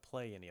don't know how to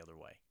play any other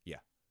way. Yeah.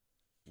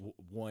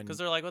 Because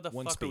they're like, what the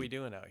fuck are we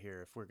doing out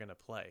here if we're going to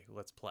play?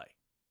 Let's play.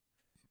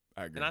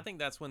 I agree. And I think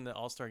that's when the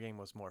All-Star game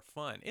was more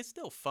fun. It's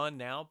still fun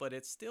now, but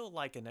it's still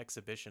like an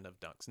exhibition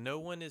of dunks. No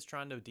one is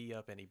trying to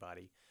D-up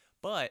anybody.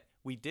 But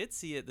we did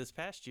see it this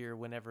past year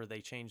whenever they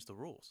changed the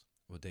rules.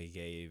 Well, they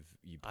gave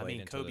you. I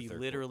mean, Kobe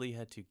literally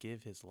had to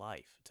give his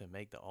life to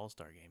make the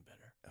All-Star game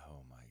better.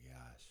 Oh my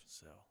gosh!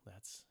 So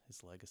that's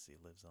his legacy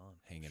lives on.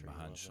 Hanging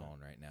behind Sean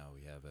right now,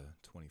 we have a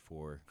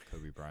 24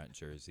 Kobe Bryant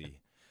jersey,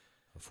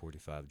 a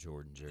 45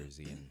 Jordan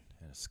jersey,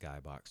 and a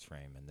skybox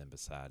frame, and then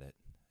beside it,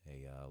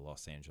 a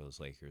Los Angeles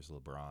Lakers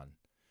LeBron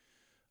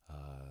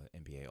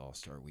NBA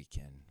All-Star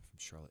Weekend from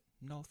Charlotte,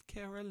 North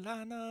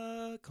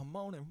Carolina. Come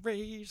on and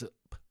raise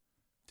up.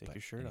 Take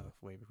your shirt off,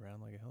 wave it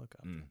around like a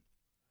helicopter.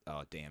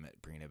 Oh, damn it.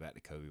 Bringing it back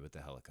to Kobe with the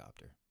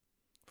helicopter.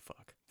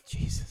 Fuck.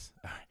 Jesus.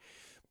 All right.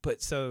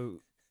 But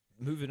so,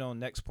 moving on,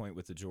 next point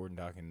with the Jordan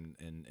doc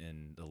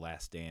and The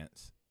Last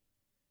Dance.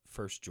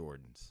 First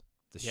Jordans.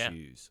 The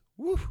shoes.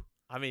 Woo!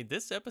 I mean,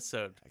 this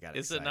episode,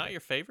 is it not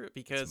your favorite?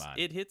 Because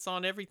it hits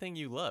on everything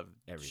you love.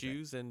 Everything.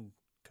 Shoes and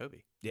Kobe.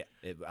 Yeah,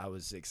 I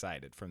was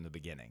excited from the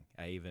beginning.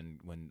 I even,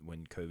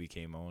 when Kobe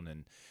came on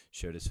and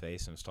showed his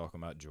face and was talking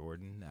about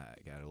Jordan,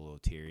 I got a little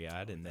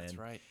teary-eyed. And then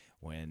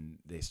when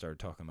they started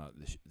talking about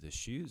the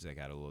shoes, I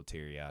got a little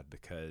teary-eyed,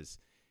 because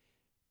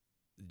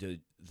the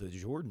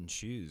Jordan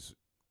shoes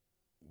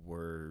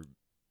were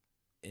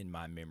in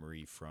my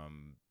memory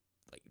from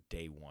like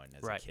day one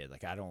as a kid.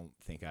 Like, I don't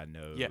think I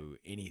know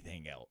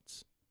anything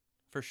else.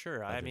 For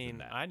sure. I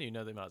mean, I knew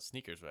nothing about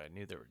sneakers, but I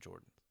knew they were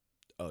Jordans.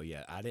 Oh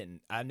yeah,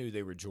 I knew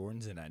they were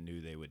Jordans, and I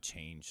knew they would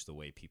change the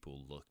way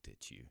people looked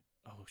at you.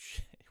 Oh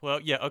shit. Well,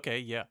 yeah, okay,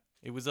 yeah.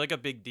 It was like a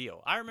big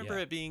deal. I remember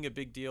it being a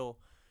big deal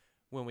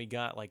when we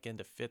got like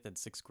into 5th and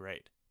 6th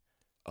grade.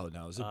 Oh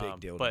no, it was a big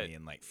deal to me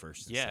in like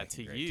 1st and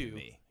 2nd grade. You, to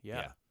me.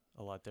 Yeah,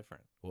 a lot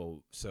different.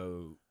 Well,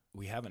 so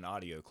we have an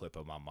audio clip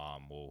of my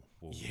mom. We'll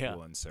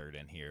insert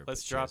in here.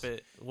 Let's drop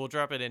it. We'll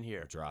drop it in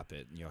here. Drop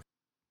it. You know,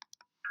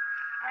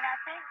 when I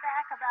think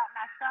back about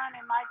my son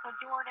and Michael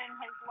Jordan,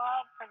 his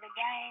love for the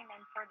game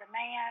and for the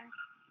man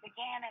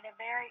began at a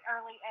very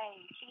early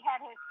age. He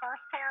had his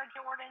first pair of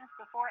Jordans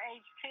before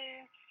age 2,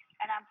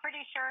 and I'm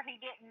pretty sure he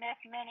didn't miss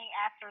many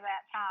after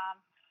that time.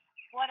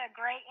 What a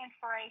great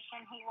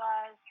inspiration he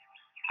was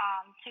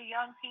to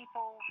young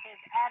people, his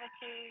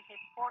attitude,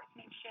 his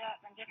sportsmanship,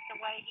 and just the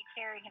way he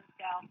carried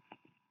himself.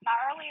 My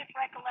earliest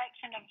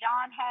recollection of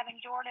John having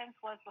Jordans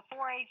was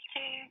before age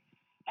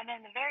 2, and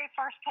then the very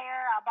first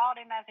pair I bought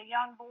him as a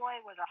young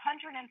boy was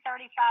 $135,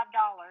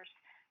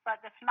 but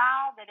the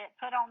smile that it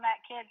put on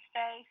that kid's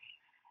face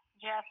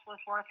just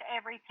was worth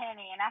every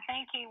penny, and I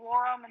think he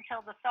wore them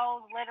until the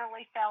soles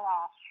literally fell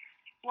off.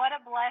 What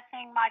a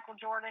blessing Michael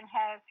Jordan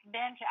has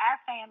been to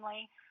our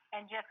family,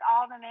 and just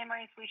all the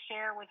memories we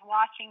share with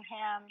watching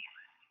him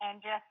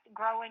and just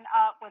growing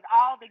up with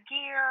all the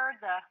gear,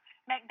 the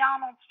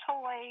McDonald's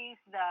toys,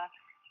 the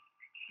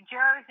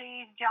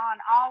jerseys. John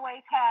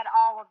always had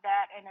all of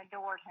that and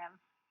adored him.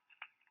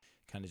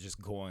 Kind of just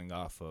going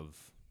off of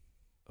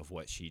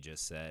what she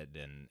just said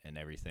and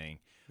everything.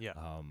 Yeah.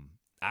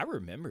 I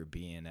remember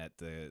being at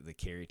the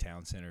Cary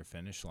Town Center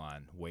finish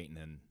line,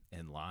 waiting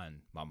in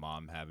line. My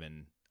mom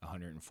having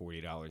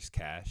 $140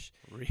 cash.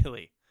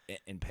 Really?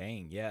 And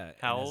paying, yeah.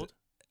 How old?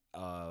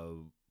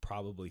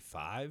 probably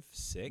 5,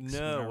 6.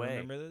 No when I way.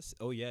 remember this.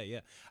 Oh yeah.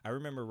 I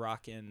remember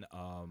rocking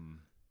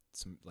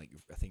some like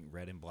I think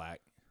red and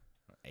black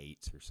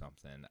 8s or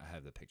something. I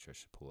have the picture. I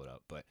should pull it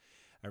up, but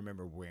I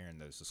remember wearing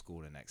those to school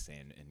the next day,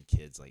 and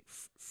kids like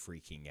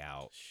freaking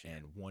out. Shit.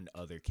 And one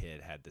other kid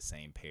had the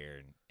same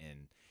pair,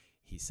 and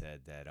he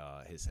said that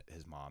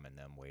his mom and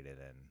them waited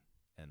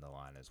in the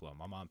line as well.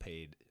 My mom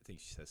paid, I think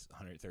she says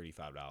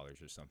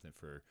 $135 or something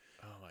for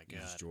Oh my these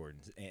god.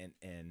 Jordans,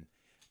 and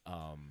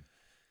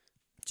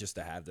just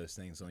to have those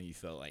things on, you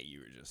felt like you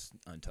were just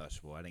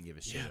untouchable. I didn't give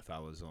a shit Yeah. if I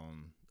was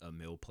on a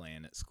meal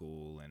plan at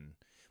school, and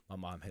my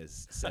mom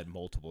has said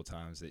multiple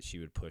times that she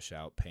would push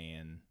out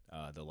paying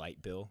the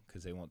light bill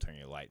because they won't turn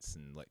your lights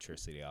and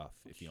electricity off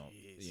if you don't,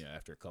 Jeez.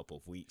 after a couple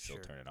of weeks Sure.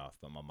 they'll turn it off.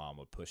 But my mom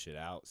would push it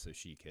out so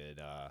she could,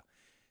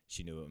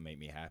 she knew it would make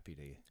me happy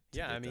to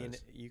Yeah, get I mean,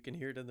 those. you can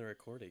hear it in the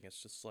recording.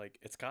 It's just like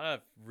it's kind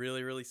of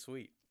really, really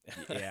sweet.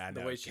 Yeah, I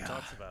the know. way she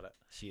talks God. about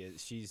it.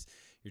 She's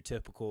your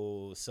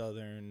typical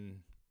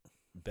Southern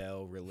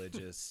belle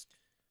religious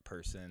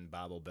person,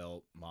 Bible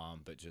Belt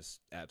mom, but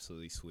just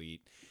absolutely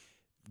sweet.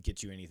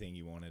 Get you anything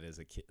you wanted as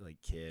a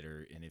kid,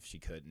 and if she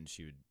couldn't,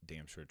 she would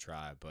damn sure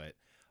try. But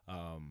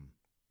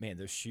man,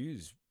 those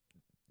shoes,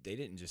 they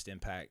didn't just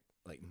impact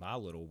like my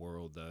little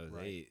world though.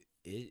 Right.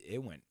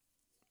 It went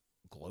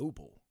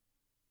global.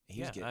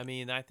 I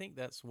mean, I think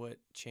that's what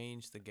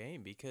changed the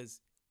game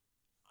because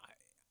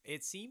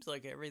it seems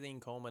like everything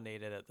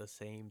culminated at the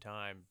same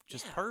time,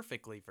 just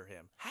perfectly for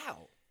him.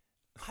 how?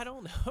 I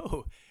don't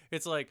know.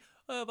 It's like,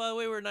 oh, by the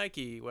way, we're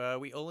Nike. Well,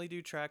 we only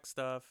do track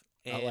stuff.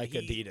 And I like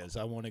he- Adidas.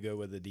 I want to go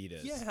with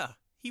Adidas. Yeah,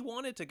 he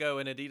wanted to go,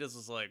 and Adidas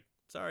was like,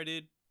 "Sorry,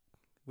 dude,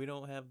 we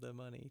don't have the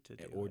money to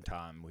do Or it."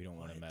 time. We don't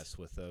want to What? mess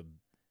with a.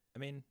 I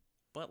mean,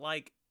 But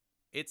like,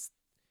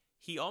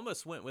 he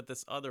almost went with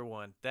this other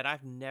one that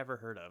I've never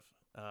heard of.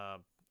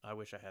 I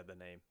wish I had the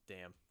name.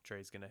 Damn,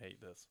 Trey's gonna hate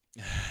this.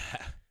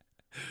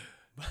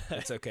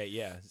 it's okay.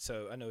 Yeah.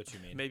 So I know what you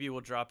mean. Maybe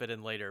we'll drop it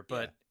in later,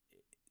 but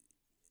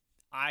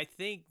I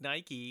think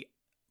Nike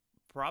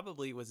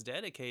probably was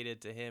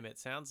dedicated to him. It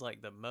sounds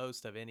like the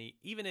most of any,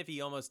 even if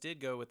he almost did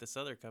go with this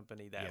other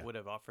company that Yeah. would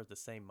have offered the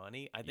same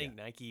money. I think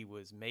Nike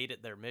was made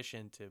it their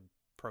mission to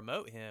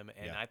promote him,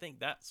 and Yeah. I think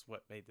that's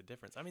what made the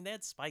difference. I mean, they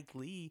had Spike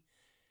Lee.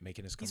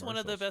 Making his He's commercials. one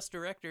of the best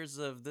directors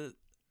of his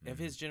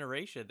Mhm.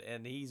 generation,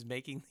 and he's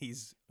making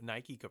these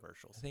Nike I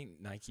commercials. think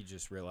Nike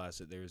just realized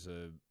that there's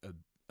a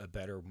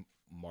better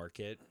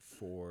market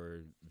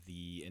for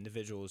the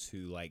individuals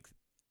who like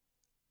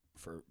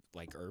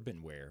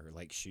urban wear, or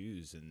like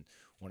shoes, and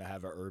want to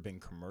have an urban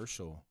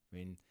commercial. I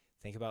mean,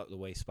 think about the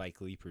way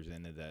Spike Lee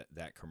presented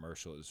that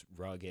commercial. It was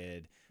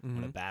rugged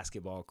on a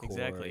basketball court.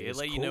 Exactly. It was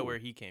let you know cool. where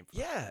he came from.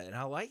 Yeah, and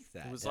I like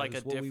that. It was That like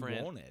a what we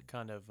different wanted.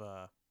 kind of,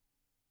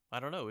 I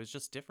don't know, it was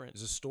just different. It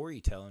was a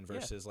storytelling Yeah.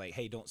 versus like,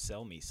 hey, don't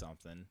sell me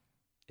something.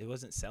 It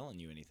wasn't selling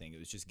you anything. It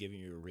was just giving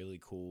you a really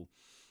cool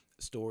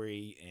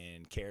story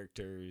and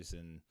characters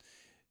and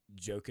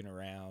joking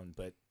around.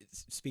 But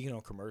speaking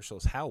of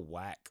commercials, how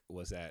whack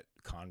was that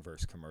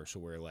Converse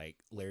commercial where like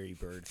Larry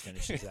Bird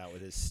finishes out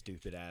with his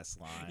stupid ass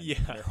line? Yeah,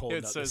 They're holding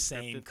it's up so the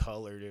same scripted.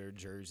 color to their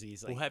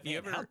jerseys. Like, Well, have you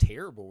man, ever- how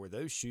terrible were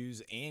those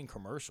shoes and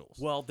commercials?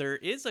 Well, there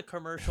is a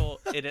commercial,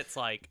 and it's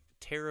like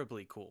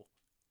terribly cool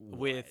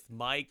with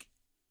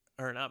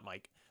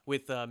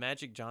with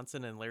Magic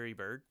Johnson and Larry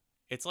Bird.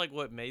 It's like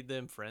what made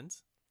them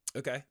friends.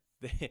 Okay.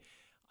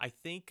 I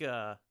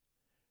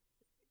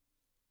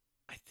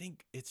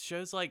think it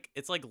shows like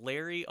it's like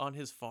Larry on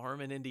his farm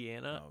in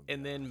Indiana, Oh,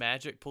 and then God.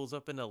 Magic pulls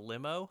up in a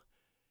limo,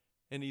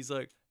 and he's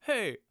like,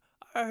 "Hey,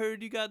 I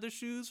heard you got the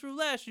shoes from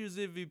last year's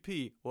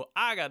MVP. Well,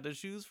 I got the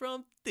shoes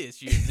from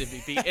this year's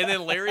MVP." And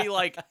then Larry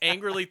like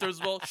angrily throws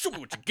the ball. "Show me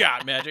what you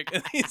got, Magic."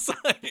 And he's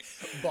like,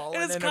 Balling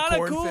and it's in a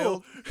kind of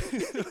cool.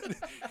 cornfield.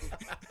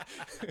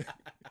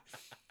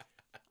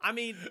 I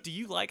mean, do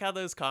you like how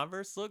those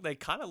Converse look? They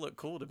kind of look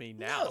cool to me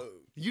now. No.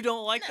 You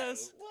don't like No,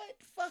 those? What?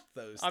 Fuck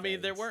those. I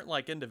mean, they things. weren't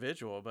like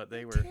individual, but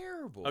they were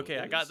terrible. Okay,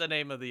 I It got was- the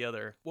name of the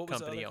other What was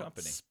the company. other on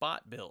company?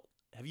 Spot Built.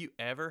 Have you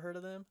ever heard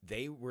of them?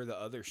 They were the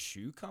other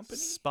shoe company.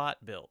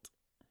 Spot Built.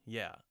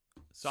 Yeah.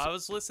 So I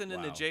was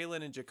listening wow. to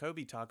Jalen and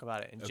Jacoby talk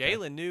about it, and Okay.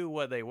 Jalen knew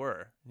what they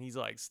were. And he's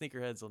like,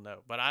 sneakerheads will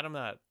know, but I don't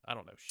know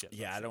shit.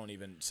 Yeah, about I don't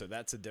even. So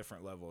that's a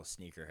different level of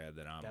sneakerhead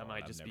than I'm. That on.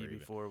 might I've just be never even-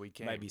 before we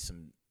came. Might be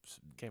some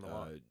came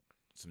along.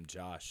 some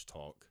Josh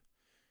talk.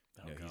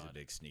 Oh, You know, he's a God.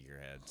 big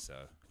sneakerhead.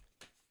 So,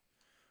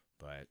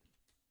 but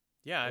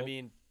Yeah, I Well-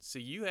 mean, so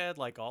you had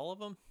like all of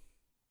them,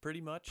 pretty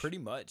much. pretty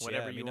much,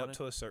 Whatever yeah. I you mean, up wanted.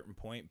 to a certain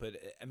point. But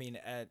I mean,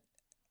 at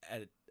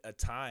a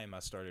time, I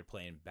started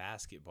playing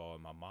basketball,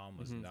 and my mom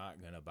was Mhm.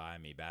 not gonna buy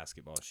me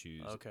basketball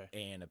shoes Okay.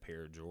 and a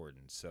pair of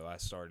Jordans. So I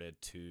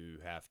started to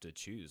have to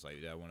choose.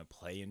 Like, do I want to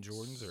play in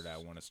Jordans, or do I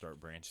want to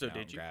start branching So out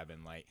did and you?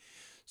 grabbing like?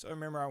 So I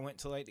remember I went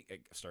to I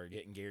started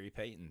getting Gary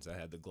Paytons. I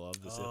had the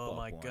glove, the zip Oh up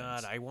my ones.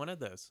 God, I wanted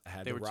those. I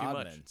had they the were too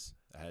much. Rodmans.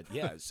 I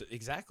had so,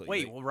 exactly.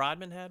 Wait, Like, well,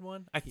 Rodman had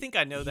one. I think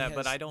I know he that,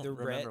 but has I don't the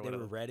remember red, what they it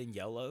were was. red and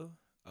yellow.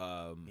 Yeah,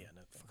 no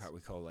thanks. Forgot we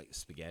call it, like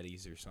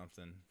spaghettis or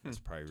something. Hmm. That's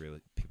probably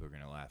really people are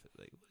gonna laugh at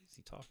like what is is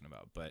he talking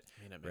about? But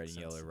I mean, it red makes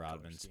and yellow sense, the color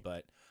Rodmans. scheme.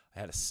 But I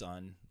had a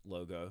sun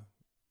logo,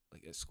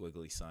 like a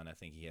squiggly sun. I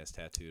think he has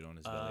tattooed on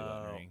his belly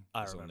button ring.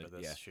 I It's on remember the-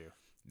 this yeah. shoe.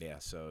 Yeah,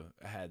 so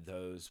I had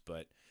those,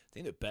 but I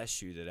think the best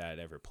shoe that I had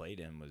ever played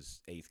in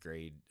was 8th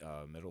grade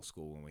middle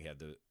school when we had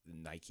the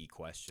Nike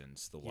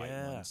Questions, the white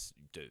Yeah. ones.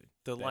 Dude,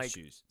 The best like,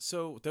 shoes.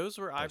 so those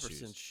were Best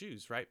Iverson's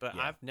shoes, right? But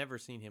Yeah. I've never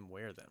seen him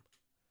wear them.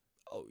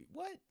 Oh,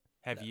 what?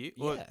 Have No, you?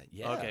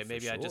 yeah, Okay, for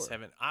maybe I just sure.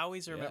 haven't. I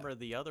always Yeah. remember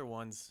the other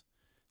ones,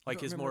 You like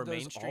don't his remember more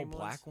those mainstream all ones.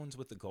 black ones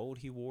with the gold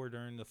he wore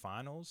during the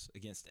finals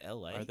against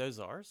LA? Are those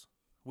ours?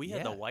 We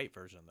had the Yeah. white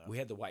version though. We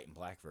had the white and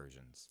black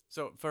versions.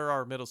 So for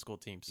our middle school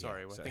team,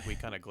 sorry, I sorry. think we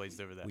kind of glazed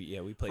over that.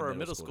 We played for our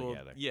middle school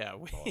together. yeah,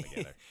 All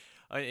together.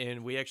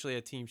 and we actually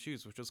had team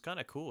shoes, which was kind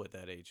of cool at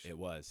that age. It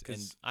was.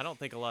 Because I don't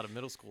think a lot of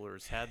middle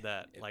schoolers had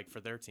that like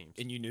for their teams.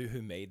 And you knew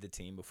who made the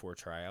team before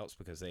tryouts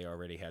because they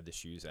already had the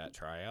shoes at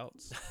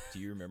tryouts. Do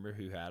you remember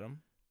who had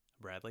them?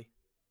 Bradley,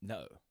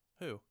 No.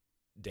 who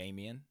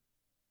Damien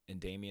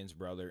and Damien's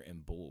brother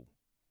and Bull.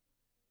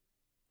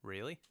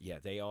 really? Yeah,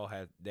 they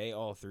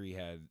all three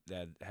had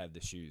the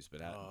shoes,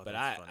 but Oh, I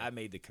that's funny. I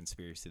made the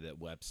conspiracy that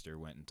Webster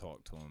went and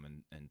talked to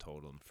him and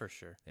told him For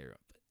sure. they were,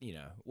 you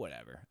know,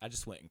 whatever. I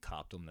just went and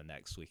copped them the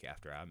next week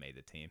after I made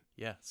the team.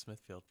 Yeah,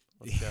 Smithfield.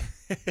 Let's go.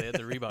 They had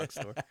the Reebok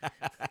store.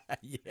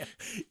 Yeah,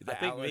 I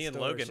think me and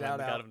Logan went and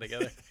got them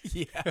together.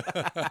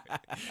 Yeah.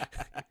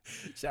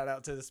 Shout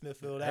out to the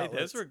Smithfield Hey, outlets.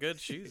 those were good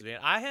shoes, man.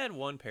 I had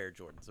one pair of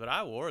Jordans, but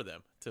I wore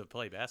them to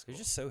play They're basketball.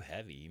 just so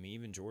heavy. I mean,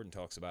 even Jordan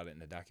talks about it in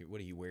the docu. What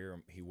do he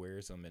wear? He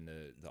wears them in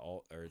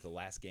the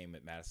last game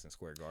at Madison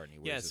Square Garden. He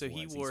wears Yeah, his so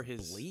he ones. wore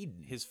He's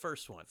bleeding. his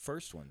first one.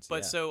 first ones.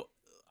 But yeah. so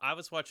I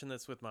was watching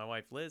this with my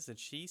wife Liz, and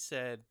she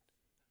said,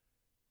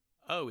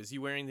 "Oh, is he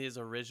wearing his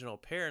original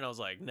pair?" And I was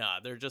like, "Nah,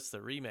 they're just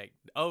the remake."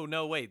 Oh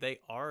no, wait, they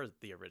are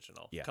the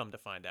original. Yeah. Come to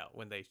find out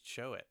when they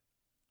show it,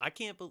 I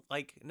can't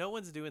like no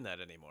one's doing that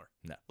anymore.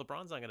 No.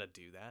 LeBron's not gonna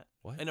do that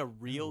What? in a No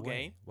real way.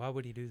 game. Why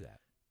would he do that?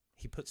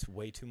 He puts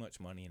way too much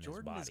money in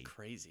Jordan his is body.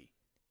 crazy.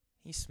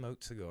 He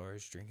smoked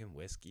cigars, drinking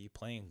whiskey,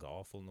 playing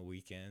golf on the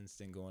weekends,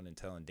 then going and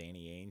telling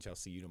Danny Ainge, "I'll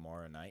see you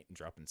tomorrow night," and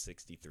dropping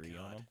 63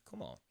 on God. him.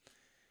 Come on,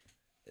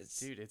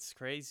 Dude, it's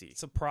crazy.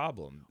 it's a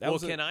problem. That Well,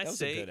 was can I that was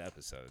say a good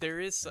episode. There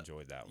is I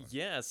enjoyed that one.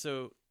 Yeah,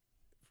 so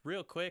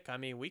real quick, I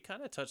mean, we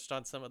kind of touched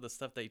on some of the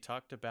stuff they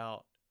talked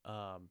about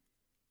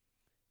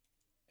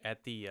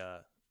at the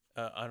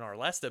on our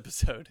last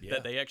episode Yeah.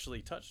 that they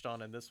actually touched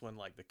on in this one,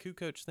 like the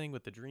Kukoc thing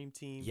with the Dream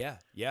Team. Yeah,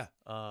 yeah.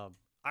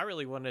 I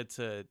really wanted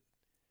to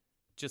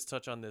just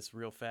touch on this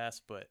real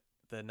fast, but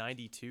the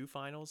 '92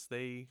 finals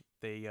they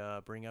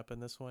bring up in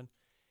this one,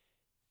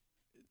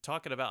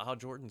 talking about how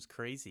Jordan's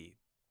crazy.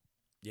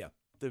 Yeah.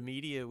 The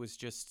media was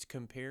just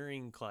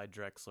comparing Clyde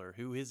Drexler,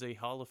 who is a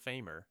Hall of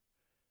Famer,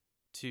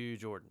 to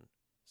Jordan.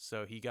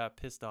 So he got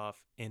pissed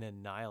off and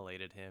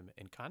annihilated him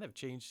and kind of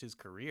changed his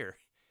career.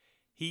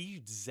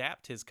 He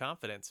zapped his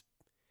confidence.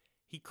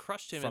 He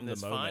crushed him in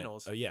this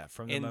finals. Oh yeah,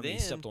 from the And moment he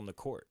then- stepped on the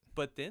court.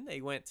 But then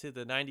they went to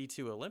the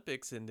 '92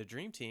 Olympics and the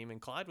Dream Team,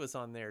 and Clyde was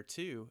on there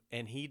too,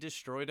 and he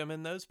destroyed him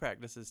in those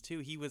practices too.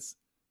 He was,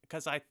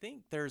 because I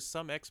think there's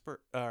some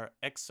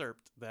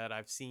excerpt that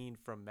I've seen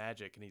from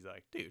Magic, and he's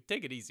like, "Dude,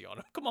 take it easy on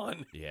him. Come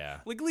on, Yeah,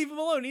 like leave him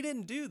alone. He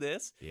didn't do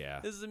this. yeah,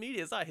 This is the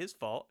media. It's not his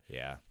fault.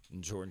 yeah.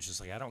 And Jordan's just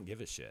like, I don't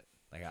give a shit.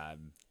 Like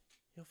I'm.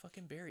 He'll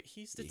fucking bury it.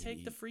 He used to He-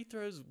 take the free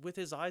throws with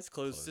his eyes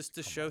closed just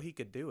to Come show on. he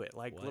could do it.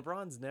 Like What?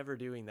 LeBron's never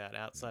doing that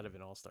outside of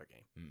an All-Star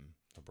game.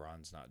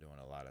 LeBron's not doing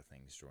a lot of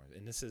things, Jordan.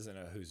 And this isn't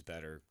a who's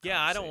better.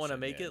 Yeah, I don't wanna conversation.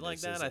 make Yeah, it like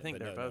this that. I isn't- think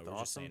but they're no, both we're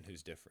just saying awesome.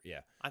 who's different?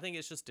 Yeah, I think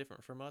it's just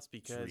different from us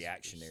because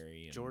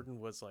reactionary and- Jordan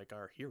was like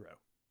our hero.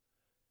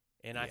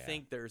 And I Yeah.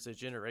 think there's a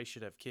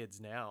generation of kids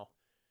now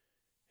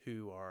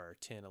who are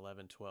 10,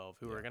 11, 12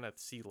 who are Yeah. going to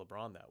see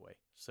LeBron that way.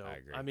 So, I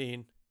agree. I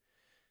mean,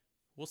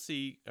 we'll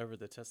see over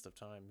the test of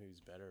time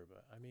who's better.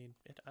 But, I mean,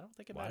 I don't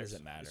think it Why matters. does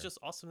it matter? It's just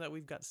awesome that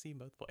we've got to see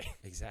both play.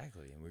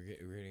 exactly. And we're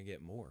gonna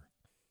get more.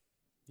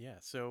 Yeah,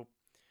 so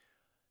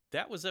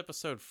that was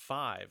episode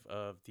 5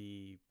 of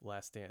The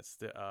Last Dance.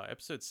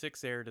 Episode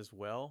 6 aired as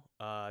well.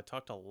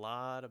 Talked a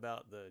lot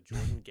about the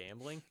Jordan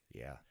gambling.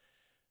 Yeah,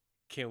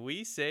 Can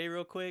we say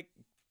real quick,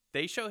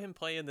 they show him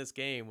playing this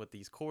game with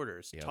these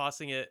quarters, Yep.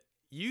 tossing it.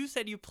 You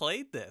said you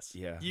played this.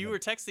 Yeah. You were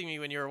texting me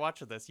when you were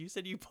watching this. You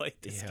said you played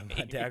this yeah. game.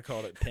 My dad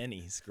called it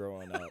pennies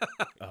growing up.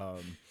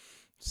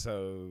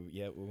 So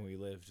yeah, when we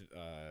lived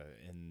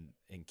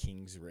in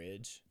Kings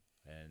Ridge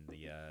and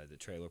the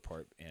trailer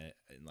park in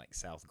like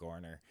South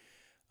Garner,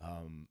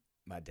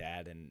 my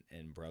dad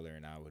and brother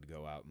and I would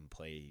go out and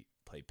play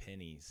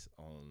pennies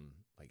on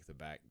like the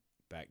back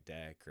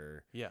deck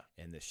or Yeah.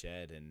 in the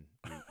shed, and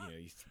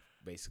you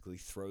basically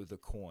throw the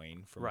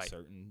coin from Right. a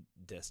certain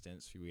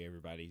distance.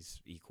 Everybody's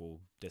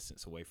equal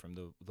distance away from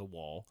the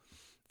wall.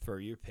 Throw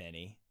your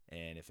penny,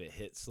 and if it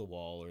hits the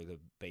wall or the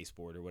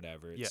baseboard or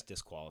whatever, it's Yeah.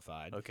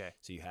 disqualified. Okay.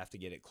 So you have to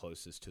get it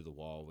closest to the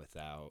wall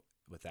without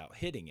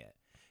hitting it.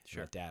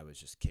 Sure. My dad was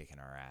just kicking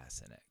our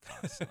ass in it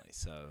constantly.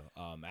 So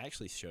I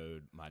actually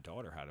showed my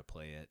daughter how to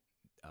play it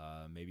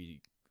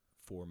maybe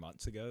 4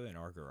 months ago in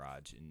our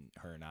garage, and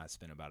her and I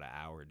spent about an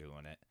hour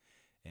doing it.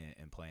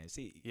 and playing.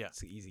 See, Yeah.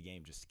 it's an easy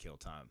game just to kill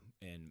time,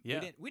 and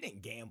Yeah. we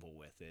didn't gamble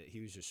with it. He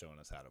was just showing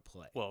us how to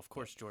play. Well, of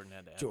course, Jordan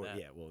had to add Jordan,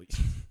 that. yeah, well,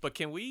 But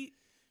can we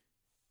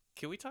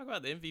talk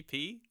about the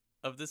MVP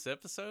of this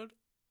episode?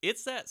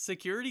 It's that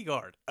security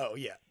guard. oh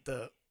yeah,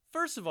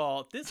 First of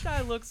all, this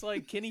guy looks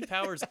like Kenny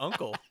Powers'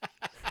 uncle.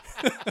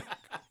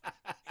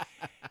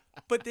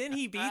 But then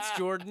he beats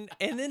Jordan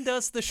and then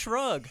does the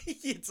shrug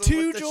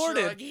to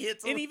Jordan.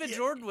 And even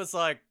Jordan was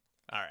like,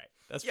 all right,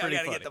 that's I pretty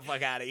gotta funny. get the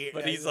fuck out of here.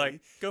 But he's like,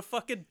 go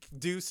fucking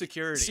do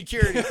security.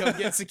 security, come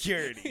get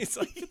security. He's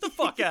like, get the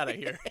fuck out of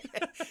here.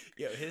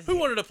 Yo, Who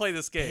wanted to play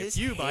this game? his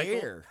You,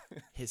 Michael. hair,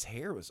 his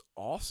hair was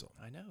awesome.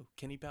 I know.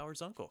 Kenny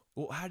Powers' uncle.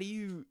 Well, how do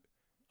you?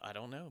 I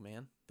don't know,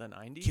 man. The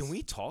 90s? Can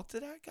we talk to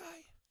that guy?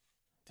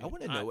 I Dude,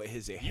 want to know what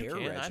his You hair can.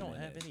 regimen I don't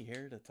have is. any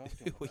hair to talk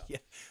to him Well, about. yeah,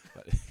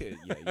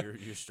 but, yeah,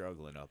 you're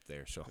struggling up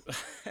there. So,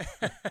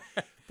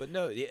 but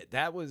no, yeah,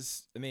 that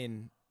was. I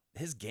mean,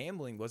 his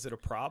gambling, was it a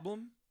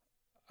problem?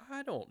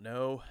 I don't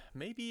know.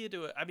 Maybe it.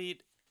 I mean,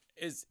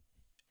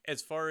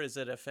 as far as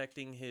it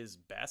affecting his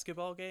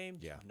basketball game,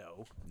 Yeah.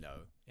 no. No.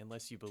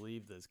 Unless you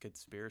believe this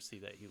conspiracy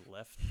that he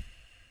left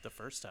the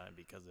first time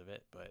because of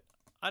it, but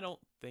I don't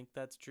think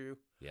that's true.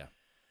 Yeah.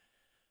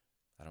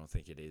 I don't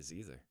think it is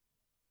either.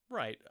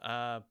 Right.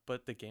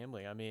 But the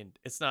gambling, I mean,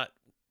 it's not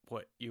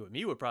what you and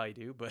me would probably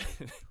do, but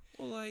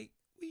Well, like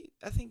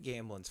I think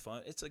gambling's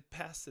fun. It's like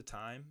pass the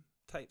time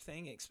type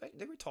thing.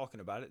 They were talking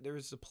about it. There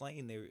was a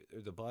plane,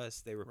 or the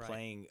bus. They were Right.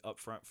 playing up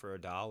front for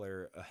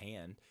 $1 a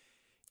hand,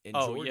 and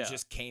Oh, Jordan yeah.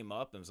 just came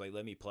up and was like,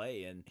 "Let me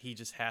play." And he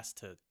just has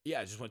to.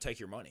 yeah, I just want to take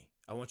your money.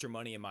 I want your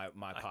money in my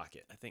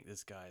pocket. I think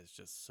this guy is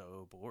just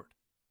so bored.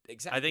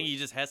 Exactly. I think he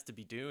just has to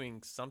be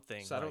doing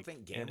something. So I don't like, think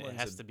and gambling it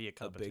has to be a big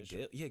competition.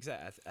 deal. Yeah,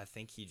 exactly. I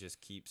think he just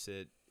keeps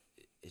it.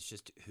 It's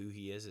just who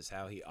he is. It's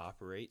how he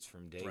operates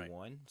from day Right.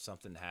 one.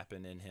 Something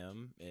happened in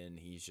him, and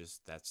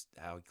that's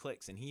how he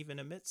clicks. And he even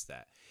admits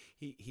that.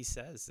 He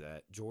says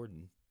that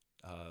Jordan,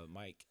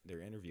 Mike,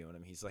 they're interviewing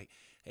him. He's like,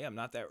 "Hey, I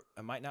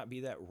might not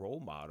be that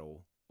role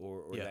model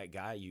or Yeah. that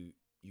guy you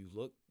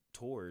look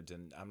towards,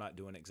 and I'm not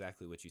doing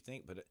exactly what you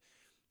think, but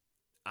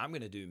I'm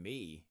gonna do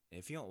me. And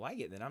if you don't like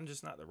it, then I'm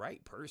just not the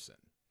right person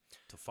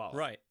to follow."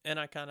 Right. And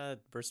I kind of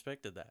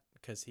respected that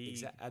because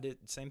I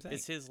did the same thing.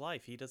 it's his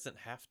life. He doesn't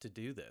have to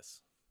do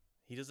this.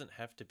 He doesn't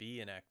have to be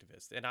an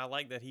activist. And I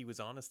like that he was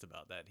honest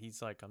about that. He's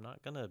like, I'm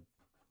not going to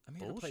I'm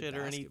here to play bullshit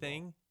or basketball.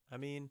 anything. I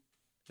mean,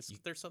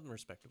 there's something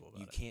respectable about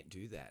You it. can't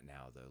do that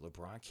now, though.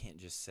 LeBron can't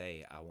just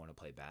say, "I want to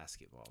play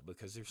basketball,"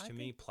 because there's I too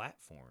many think-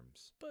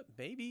 platforms. But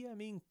maybe, I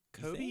mean,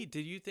 You Kobe, think?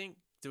 did you think,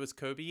 was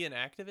Kobe an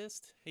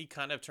activist? He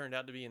kind of turned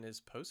out to be in his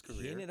post He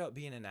career. ended up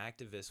being an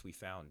activist. We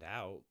found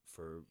out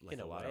for like In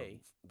a lot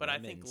way. of But I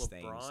think women's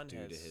things LeBron due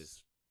to has-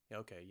 his.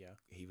 Okay, yeah.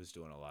 He was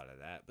doing a lot of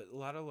that, but a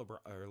lot of LeBron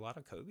or a lot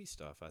of Kobe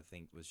stuff, I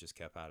think, was just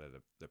kept out of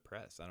the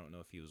press. I don't know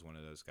if he was one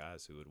of those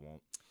guys who would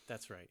want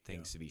That's right.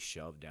 things to be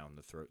shoved down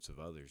the throats of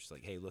others.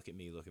 Like, "Hey, look at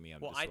me, look at me."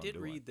 Well, I did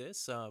read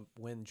this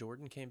when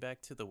Jordan came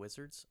back to the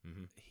Wizards.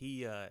 Mhm.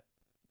 He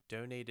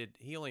donated.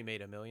 He only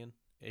made $1 million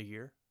a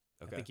year.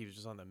 Okay. I think he was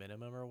just on the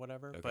minimum or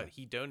whatever. Okay. But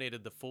he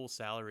donated the full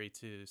salary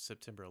to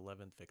September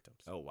 11th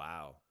victims. Oh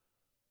wow.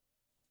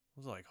 I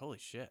was like, holy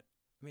shit.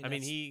 I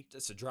mean, that's-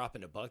 that's a drop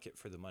in the bucket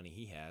for the money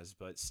he has,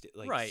 but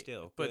right.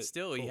 still, but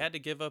still, he cool. had to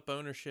give up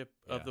ownership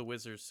Yeah. of the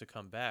Wizards to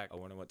come back. I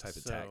wonder what type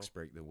of So- tax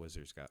break the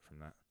Wizards got from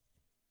that.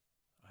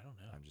 I don't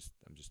know. I'm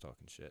just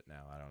talking shit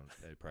now.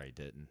 They probably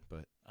didn't,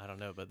 but I don't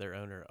know, but their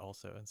owner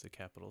also owns the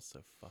Capitals,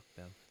 so fuck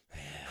them.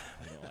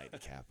 I don't like the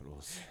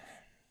Capitals.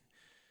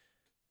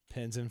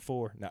 Pens in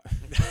 4. No.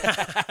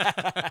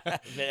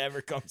 If it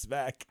ever comes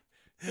back.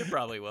 It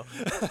probably will.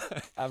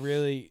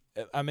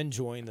 I'm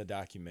enjoying the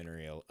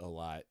documentary a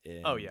lot.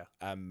 And Oh, yeah.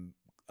 I'm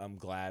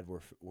glad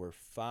we're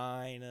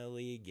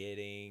finally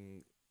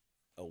getting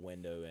a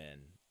window in.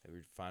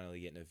 We're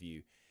finally getting a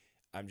view.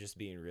 I'm just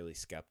being really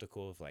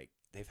skeptical of, like,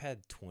 they've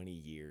had 20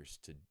 years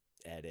to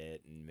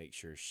edit and make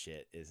sure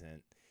shit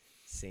isn't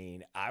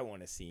seen. I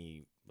want to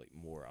see, like,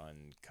 more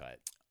uncut.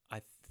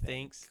 I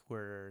think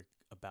we're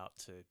about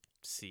to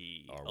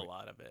see Are a we?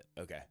 lot of it.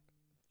 Okay,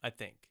 I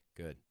think.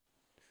 good.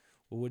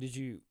 Well, what did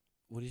you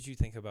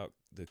think about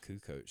the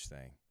Kukoc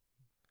thing?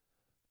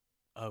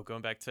 Oh,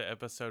 going back to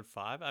episode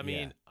 5. I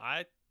mean,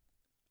 I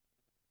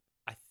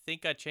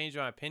think I changed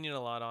my opinion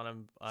a lot on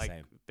him. Like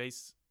Same.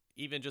 based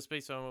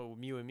on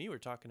what you and me were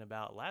talking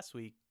about last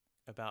week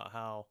about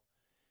how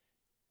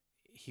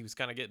he was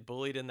kind of getting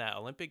bullied in that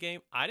Olympic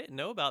game. I didn't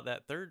know about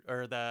that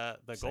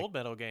the gold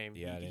medal game.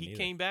 Yeah, I didn't he either.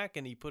 came back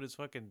and he put his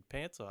fucking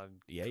pants on.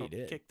 Yeah, he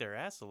did. Kicked their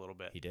ass a little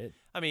bit. He did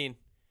I mean,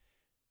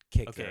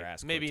 kick okay, their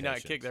ass. maybe not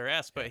kick quotations. their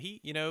ass, but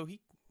Yeah. he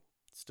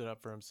stood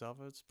up for himself.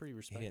 It's pretty He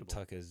respectable.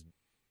 didn't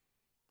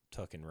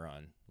tuck and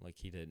run. Like,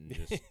 he didn't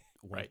just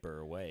Right. whimper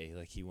away.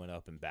 Like, he went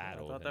up and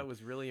battled. I thought that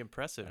was really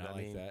impressive. and I I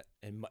like mean, that.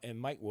 And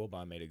Mike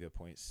Wilbon made a good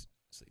point.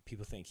 It's like,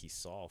 people think he's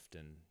soft,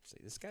 and it's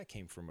like, this guy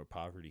came from a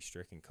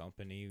poverty-stricken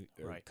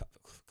Right.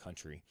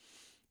 Country.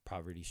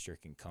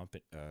 Poverty-stricken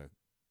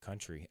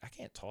country. I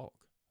can't talk.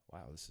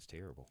 Wow, this is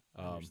terrible.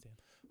 I understand.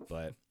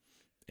 But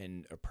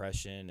in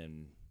oppression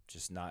and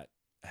just not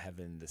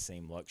having the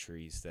same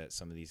luxuries that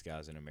some of these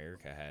guys in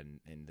America had,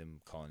 and them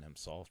calling him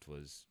soft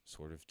was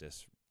sort of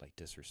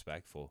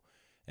disrespectful.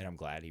 And I'm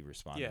glad he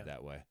responded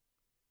that way.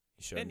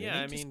 He showed And me. yeah,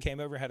 He I just mean, came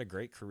over, had a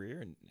great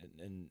career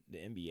in the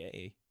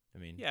NBA. I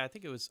mean, yeah, I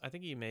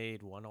think he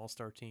made one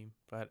All-Star team,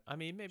 but I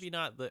mean, maybe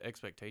not the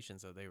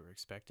expectations that they were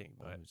expecting,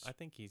 but I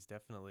think he's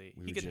definitely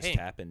we he were could just hang.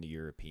 tapping the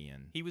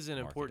European. He was an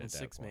market important at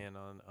that point. 6-man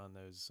on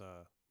those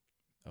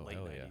late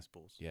hell 90s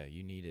Bulls. Yeah,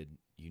 you needed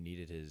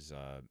his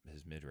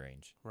mid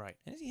range, Right.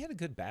 and he had a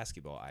good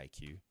basketball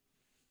IQ.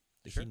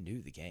 Like, Sure. he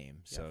knew the game,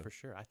 so Yeah, for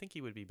sure. I think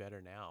he would be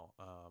better now.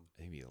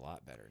 he'd be a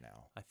lot better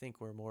now. I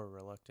think we're more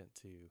reluctant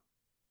to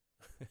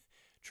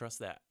trust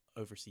that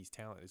overseas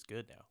talent is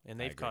good now, and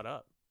I they've agree. caught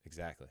up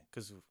Exactly.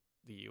 because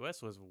the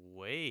U.S. was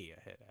way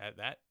ahead.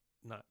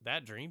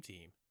 That dream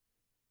team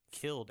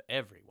killed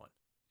everyone.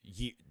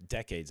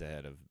 Decades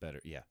ahead of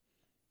better. Yeah.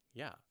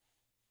 Yeah,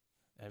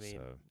 I mean,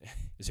 so,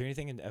 is there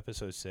anything in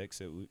episode 6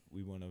 that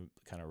we want to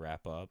kind of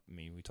wrap up? I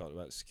mean, we talked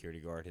about the security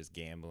guard, his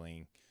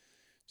gambling.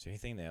 Is there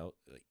anything that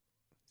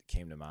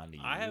came to mind to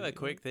you? I have a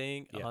quick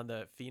thing Yeah. on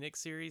the Phoenix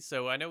series.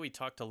 So I know we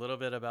talked a little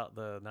bit about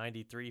the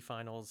 '93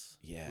 finals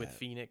Yeah. with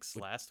Phoenix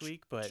With last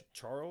week, but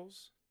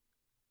Charles.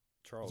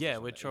 Yeah, was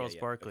on with that. Charles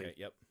Barkley. Okay,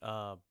 yep.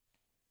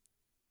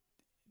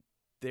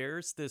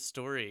 There's this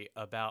story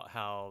about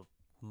how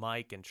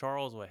Mike and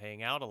Charles would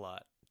hang out a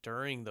lot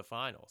during the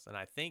finals, and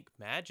I think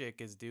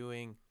Magic is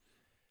doing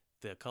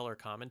the color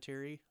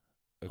commentary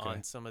Okay.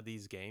 on some of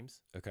these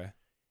games. Okay.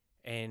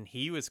 And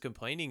he was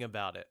complaining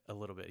about it a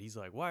little bit. He's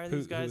like, "Why are Who-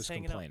 these who guys was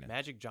hanging complaining? out?"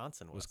 Magic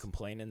Johnson Was was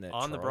complaining that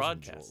on the Charles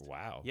and broadcast.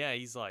 Wow. Yeah,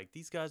 he's like,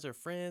 "These guys are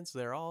friends.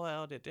 They're all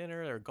out at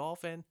dinner. They're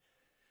golfing."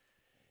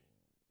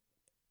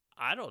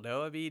 I don't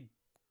know. I mean,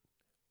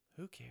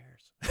 who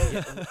cares? I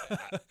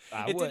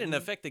It didn't wouldn't-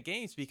 affect the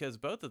games because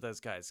both of those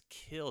guys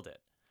killed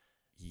it.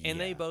 And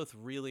they Yeah. both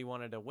really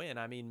wanted to win.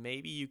 I mean,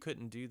 maybe you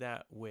couldn't do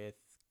that with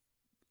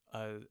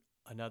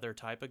another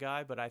type of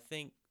guy, but I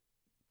think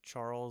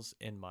Charles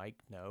and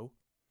Mike know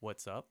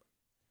what's up.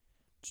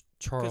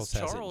 Charles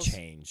 'cause hasn't Charles-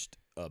 changed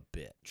a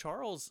bit.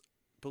 Charles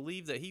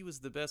believed that he was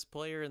the best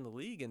player in the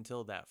league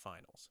until that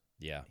finals.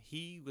 Yeah.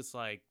 He was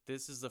like,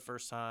 "This is the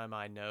first time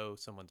I know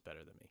someone's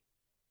better than me."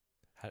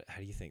 How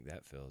do you think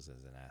that feels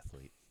as an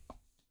athlete?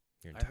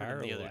 Your I heard entire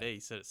him the other life. day. He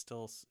said it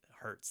still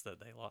hurts that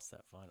they lost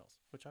that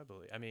finals, which I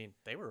believe. I mean,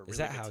 they were a really Is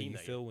that good how team you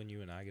that feel year. when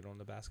you and I get on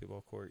the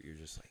basketball court? You're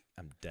just like,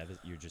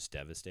 you're just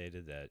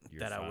devastated that you're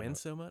That I win finally-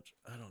 so much?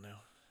 I don't know.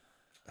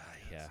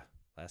 Yeah.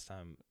 Last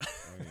time, I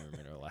don't even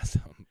remember the last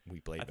time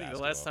we played I think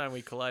basketball. the last time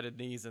we collided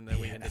knees and then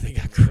we Yeah, ended I think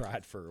the I game winning.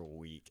 cried for a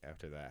week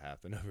after that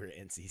happened over at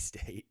NC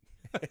State.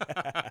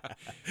 That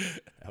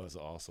was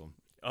awesome.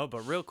 Oh,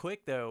 but real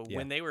quick though, Yeah.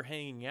 when they were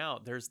hanging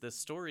out, there's this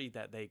story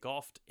that they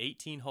golfed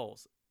 18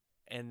 holes,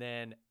 and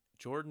then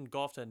Jordan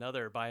golfed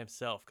another by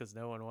himself because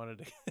no one wanted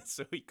to.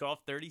 So he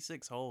golfed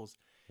 36 holes.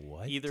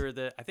 What? I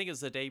think it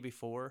was the day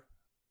before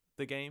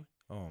the game,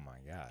 Oh my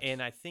gosh.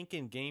 and I think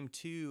in Game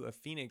 2 of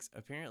Phoenix,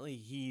 apparently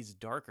he's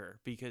darker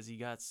because he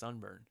got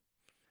sunburned.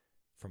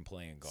 From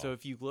playing golf. So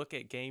if you look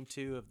at Game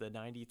 2 of the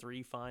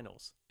 '93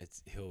 finals,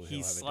 he'll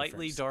he's have a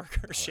slightly different-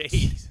 darker Oh, shade.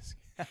 Jesus.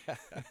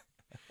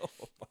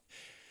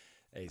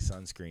 Hey,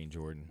 sunscreen,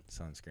 Jordan.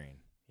 Sunscreen.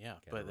 Yeah,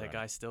 Gotta but that run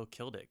guy it. still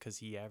killed it because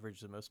he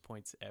averaged the most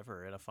points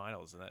ever in a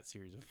finals in that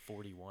series of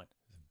 41.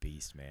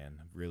 Beast, man.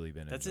 I've really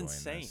been That's enjoying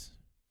insane. this.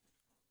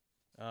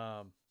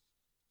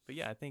 But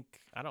yeah, I think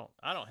I don't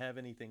have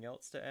anything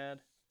else to add.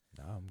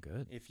 No, I'm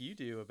good. If you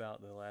do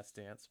about the Last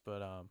Dance,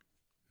 but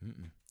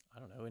Mm-mm. I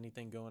don't know,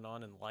 anything going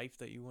on in life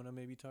that you want to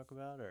maybe talk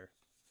about, or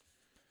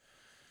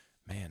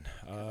Man,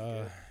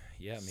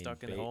 yeah, I mean,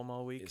 stuck at home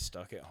all week?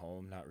 Stuck at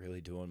home, not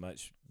really doing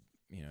much.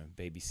 You know,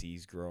 baby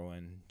C's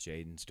growing.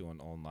 Jaden's doing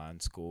online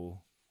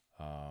school.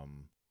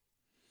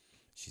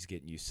 She's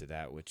getting used to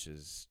that, which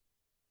is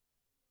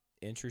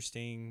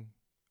interesting,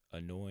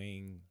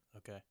 annoying,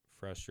 Okay.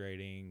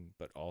 frustrating,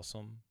 but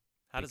awesome.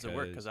 How does it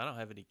work? because- Because I don't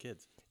have any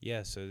kids.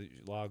 Yeah, so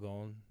you log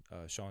on.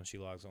 Sean, she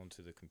logs on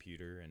to the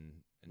computer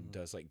and Mhm.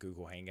 does like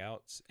Google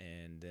Hangouts,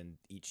 and then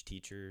each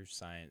teacher,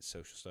 science,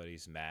 social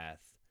studies,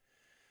 math,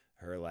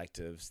 her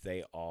electives,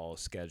 they all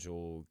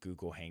schedule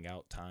Google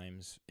Hangout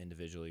times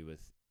individually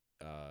with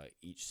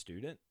each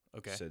student.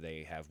 Okay. So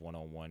they have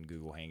one-on-one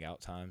Google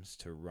Hangout times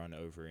to run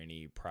over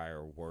any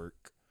prior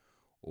work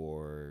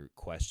or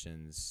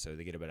questions. So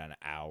they get about an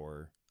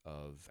hour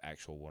of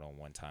actual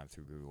one-on-one time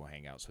through Google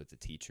Hangouts with the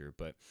teacher.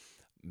 But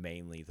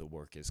mainly the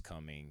work is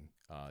coming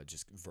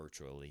just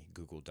virtually,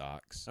 Google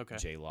Docs. Okay.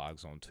 Jay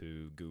logs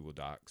onto Google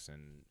Docs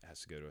and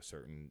has to go to a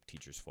certain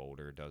teacher's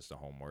folder, does the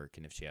homework,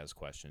 and if she has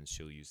questions,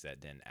 she'll use that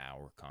then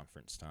hour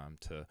conference time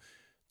to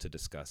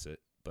discuss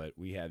it. But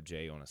we have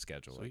Jay on a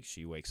schedule. Like, Sweet.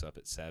 she wakes up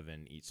at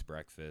 7, eats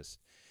breakfast.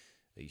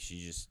 Like,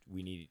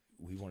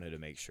 we wanted to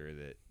make sure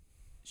that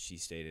she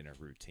stayed in a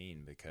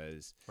routine,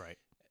 because Right.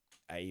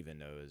 I even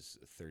know as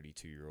a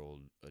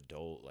 32-year-old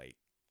adult, like,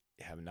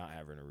 not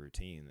having a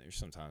routine, there's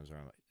sometimes where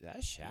I'm like, did I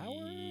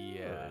shower?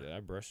 Yeah. Or did I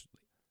brush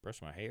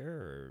my hair?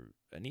 Or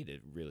I need to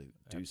really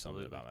do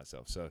something Absolutely. about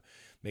myself. So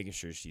making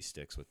sure she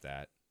sticks with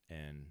that.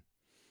 and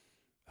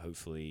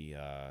hopefully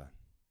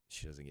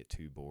she doesn't get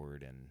too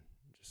bored and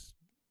just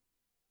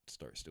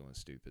starts doing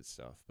stupid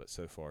stuff. But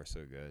so far,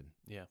 so good.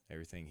 Yeah.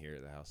 Everything here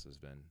at the house has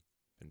been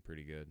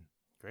pretty good.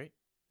 Great.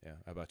 Yeah.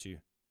 How about you?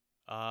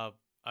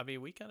 I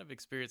mean, we kind of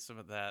experienced some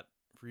of that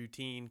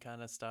routine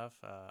kind of stuff.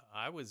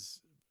 I was,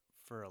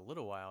 for a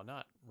little while,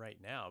 not right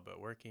now, but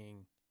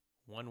working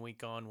 1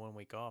 week on, 1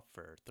 week off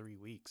for 3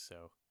 weeks.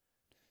 So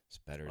It's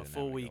better a than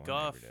full having to week go in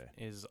off every day.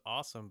 is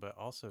awesome, but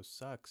also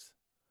sucks.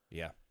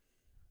 Yeah.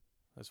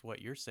 That's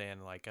what you're saying.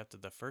 Like after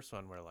the first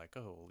one, we're like,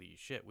 oh, holy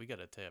shit, we got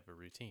to have a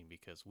routine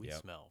because we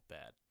Yep. smell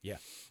bad. Yeah.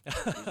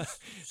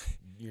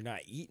 You're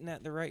not eating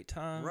at the right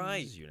times.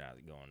 Right. You're not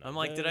going to I'm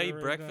like, did I bed eat at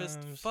the right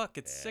breakfast? times. Fuck,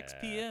 it's 6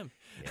 Yeah. p.m.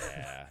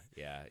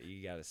 Yeah.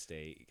 You gotta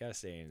stay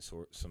in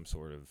some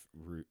sort of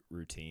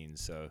routine.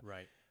 So,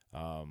 Right.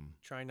 um,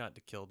 Try not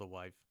to kill the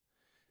wife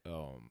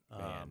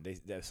man,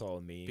 that's all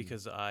me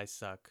because I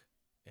suck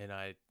and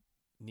I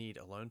need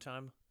alone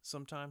time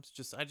sometimes.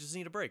 I just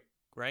need a break,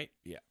 right?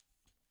 Yeah.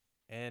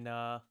 And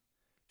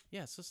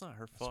yeah, so it's not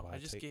her fault. why I I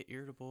just take- get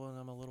irritable and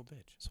I'm a little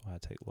bitch. That's why I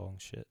take long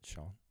shit,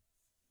 Sean.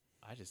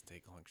 I just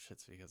take long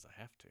shits because I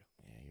have to.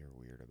 Yeah, you're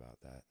weird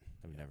about that.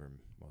 I've never.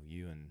 Well,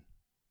 you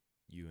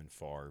and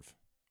Favre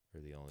are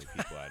the only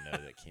people I know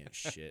that can't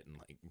shit in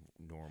like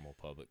normal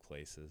public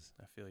places.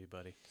 I feel you,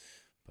 buddy.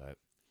 But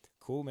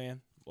cool,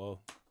 man.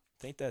 Well, I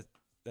think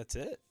that's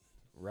it.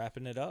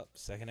 Wrapping it up.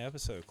 Second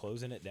episode,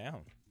 closing it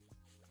down.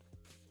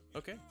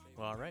 Okay.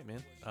 Well, all right,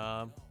 man.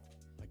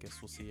 I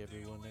guess we'll see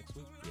everyone next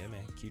week. Yeah,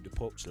 man. Keep the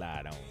porch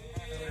light on.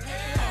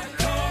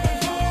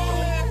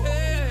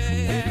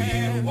 Baby,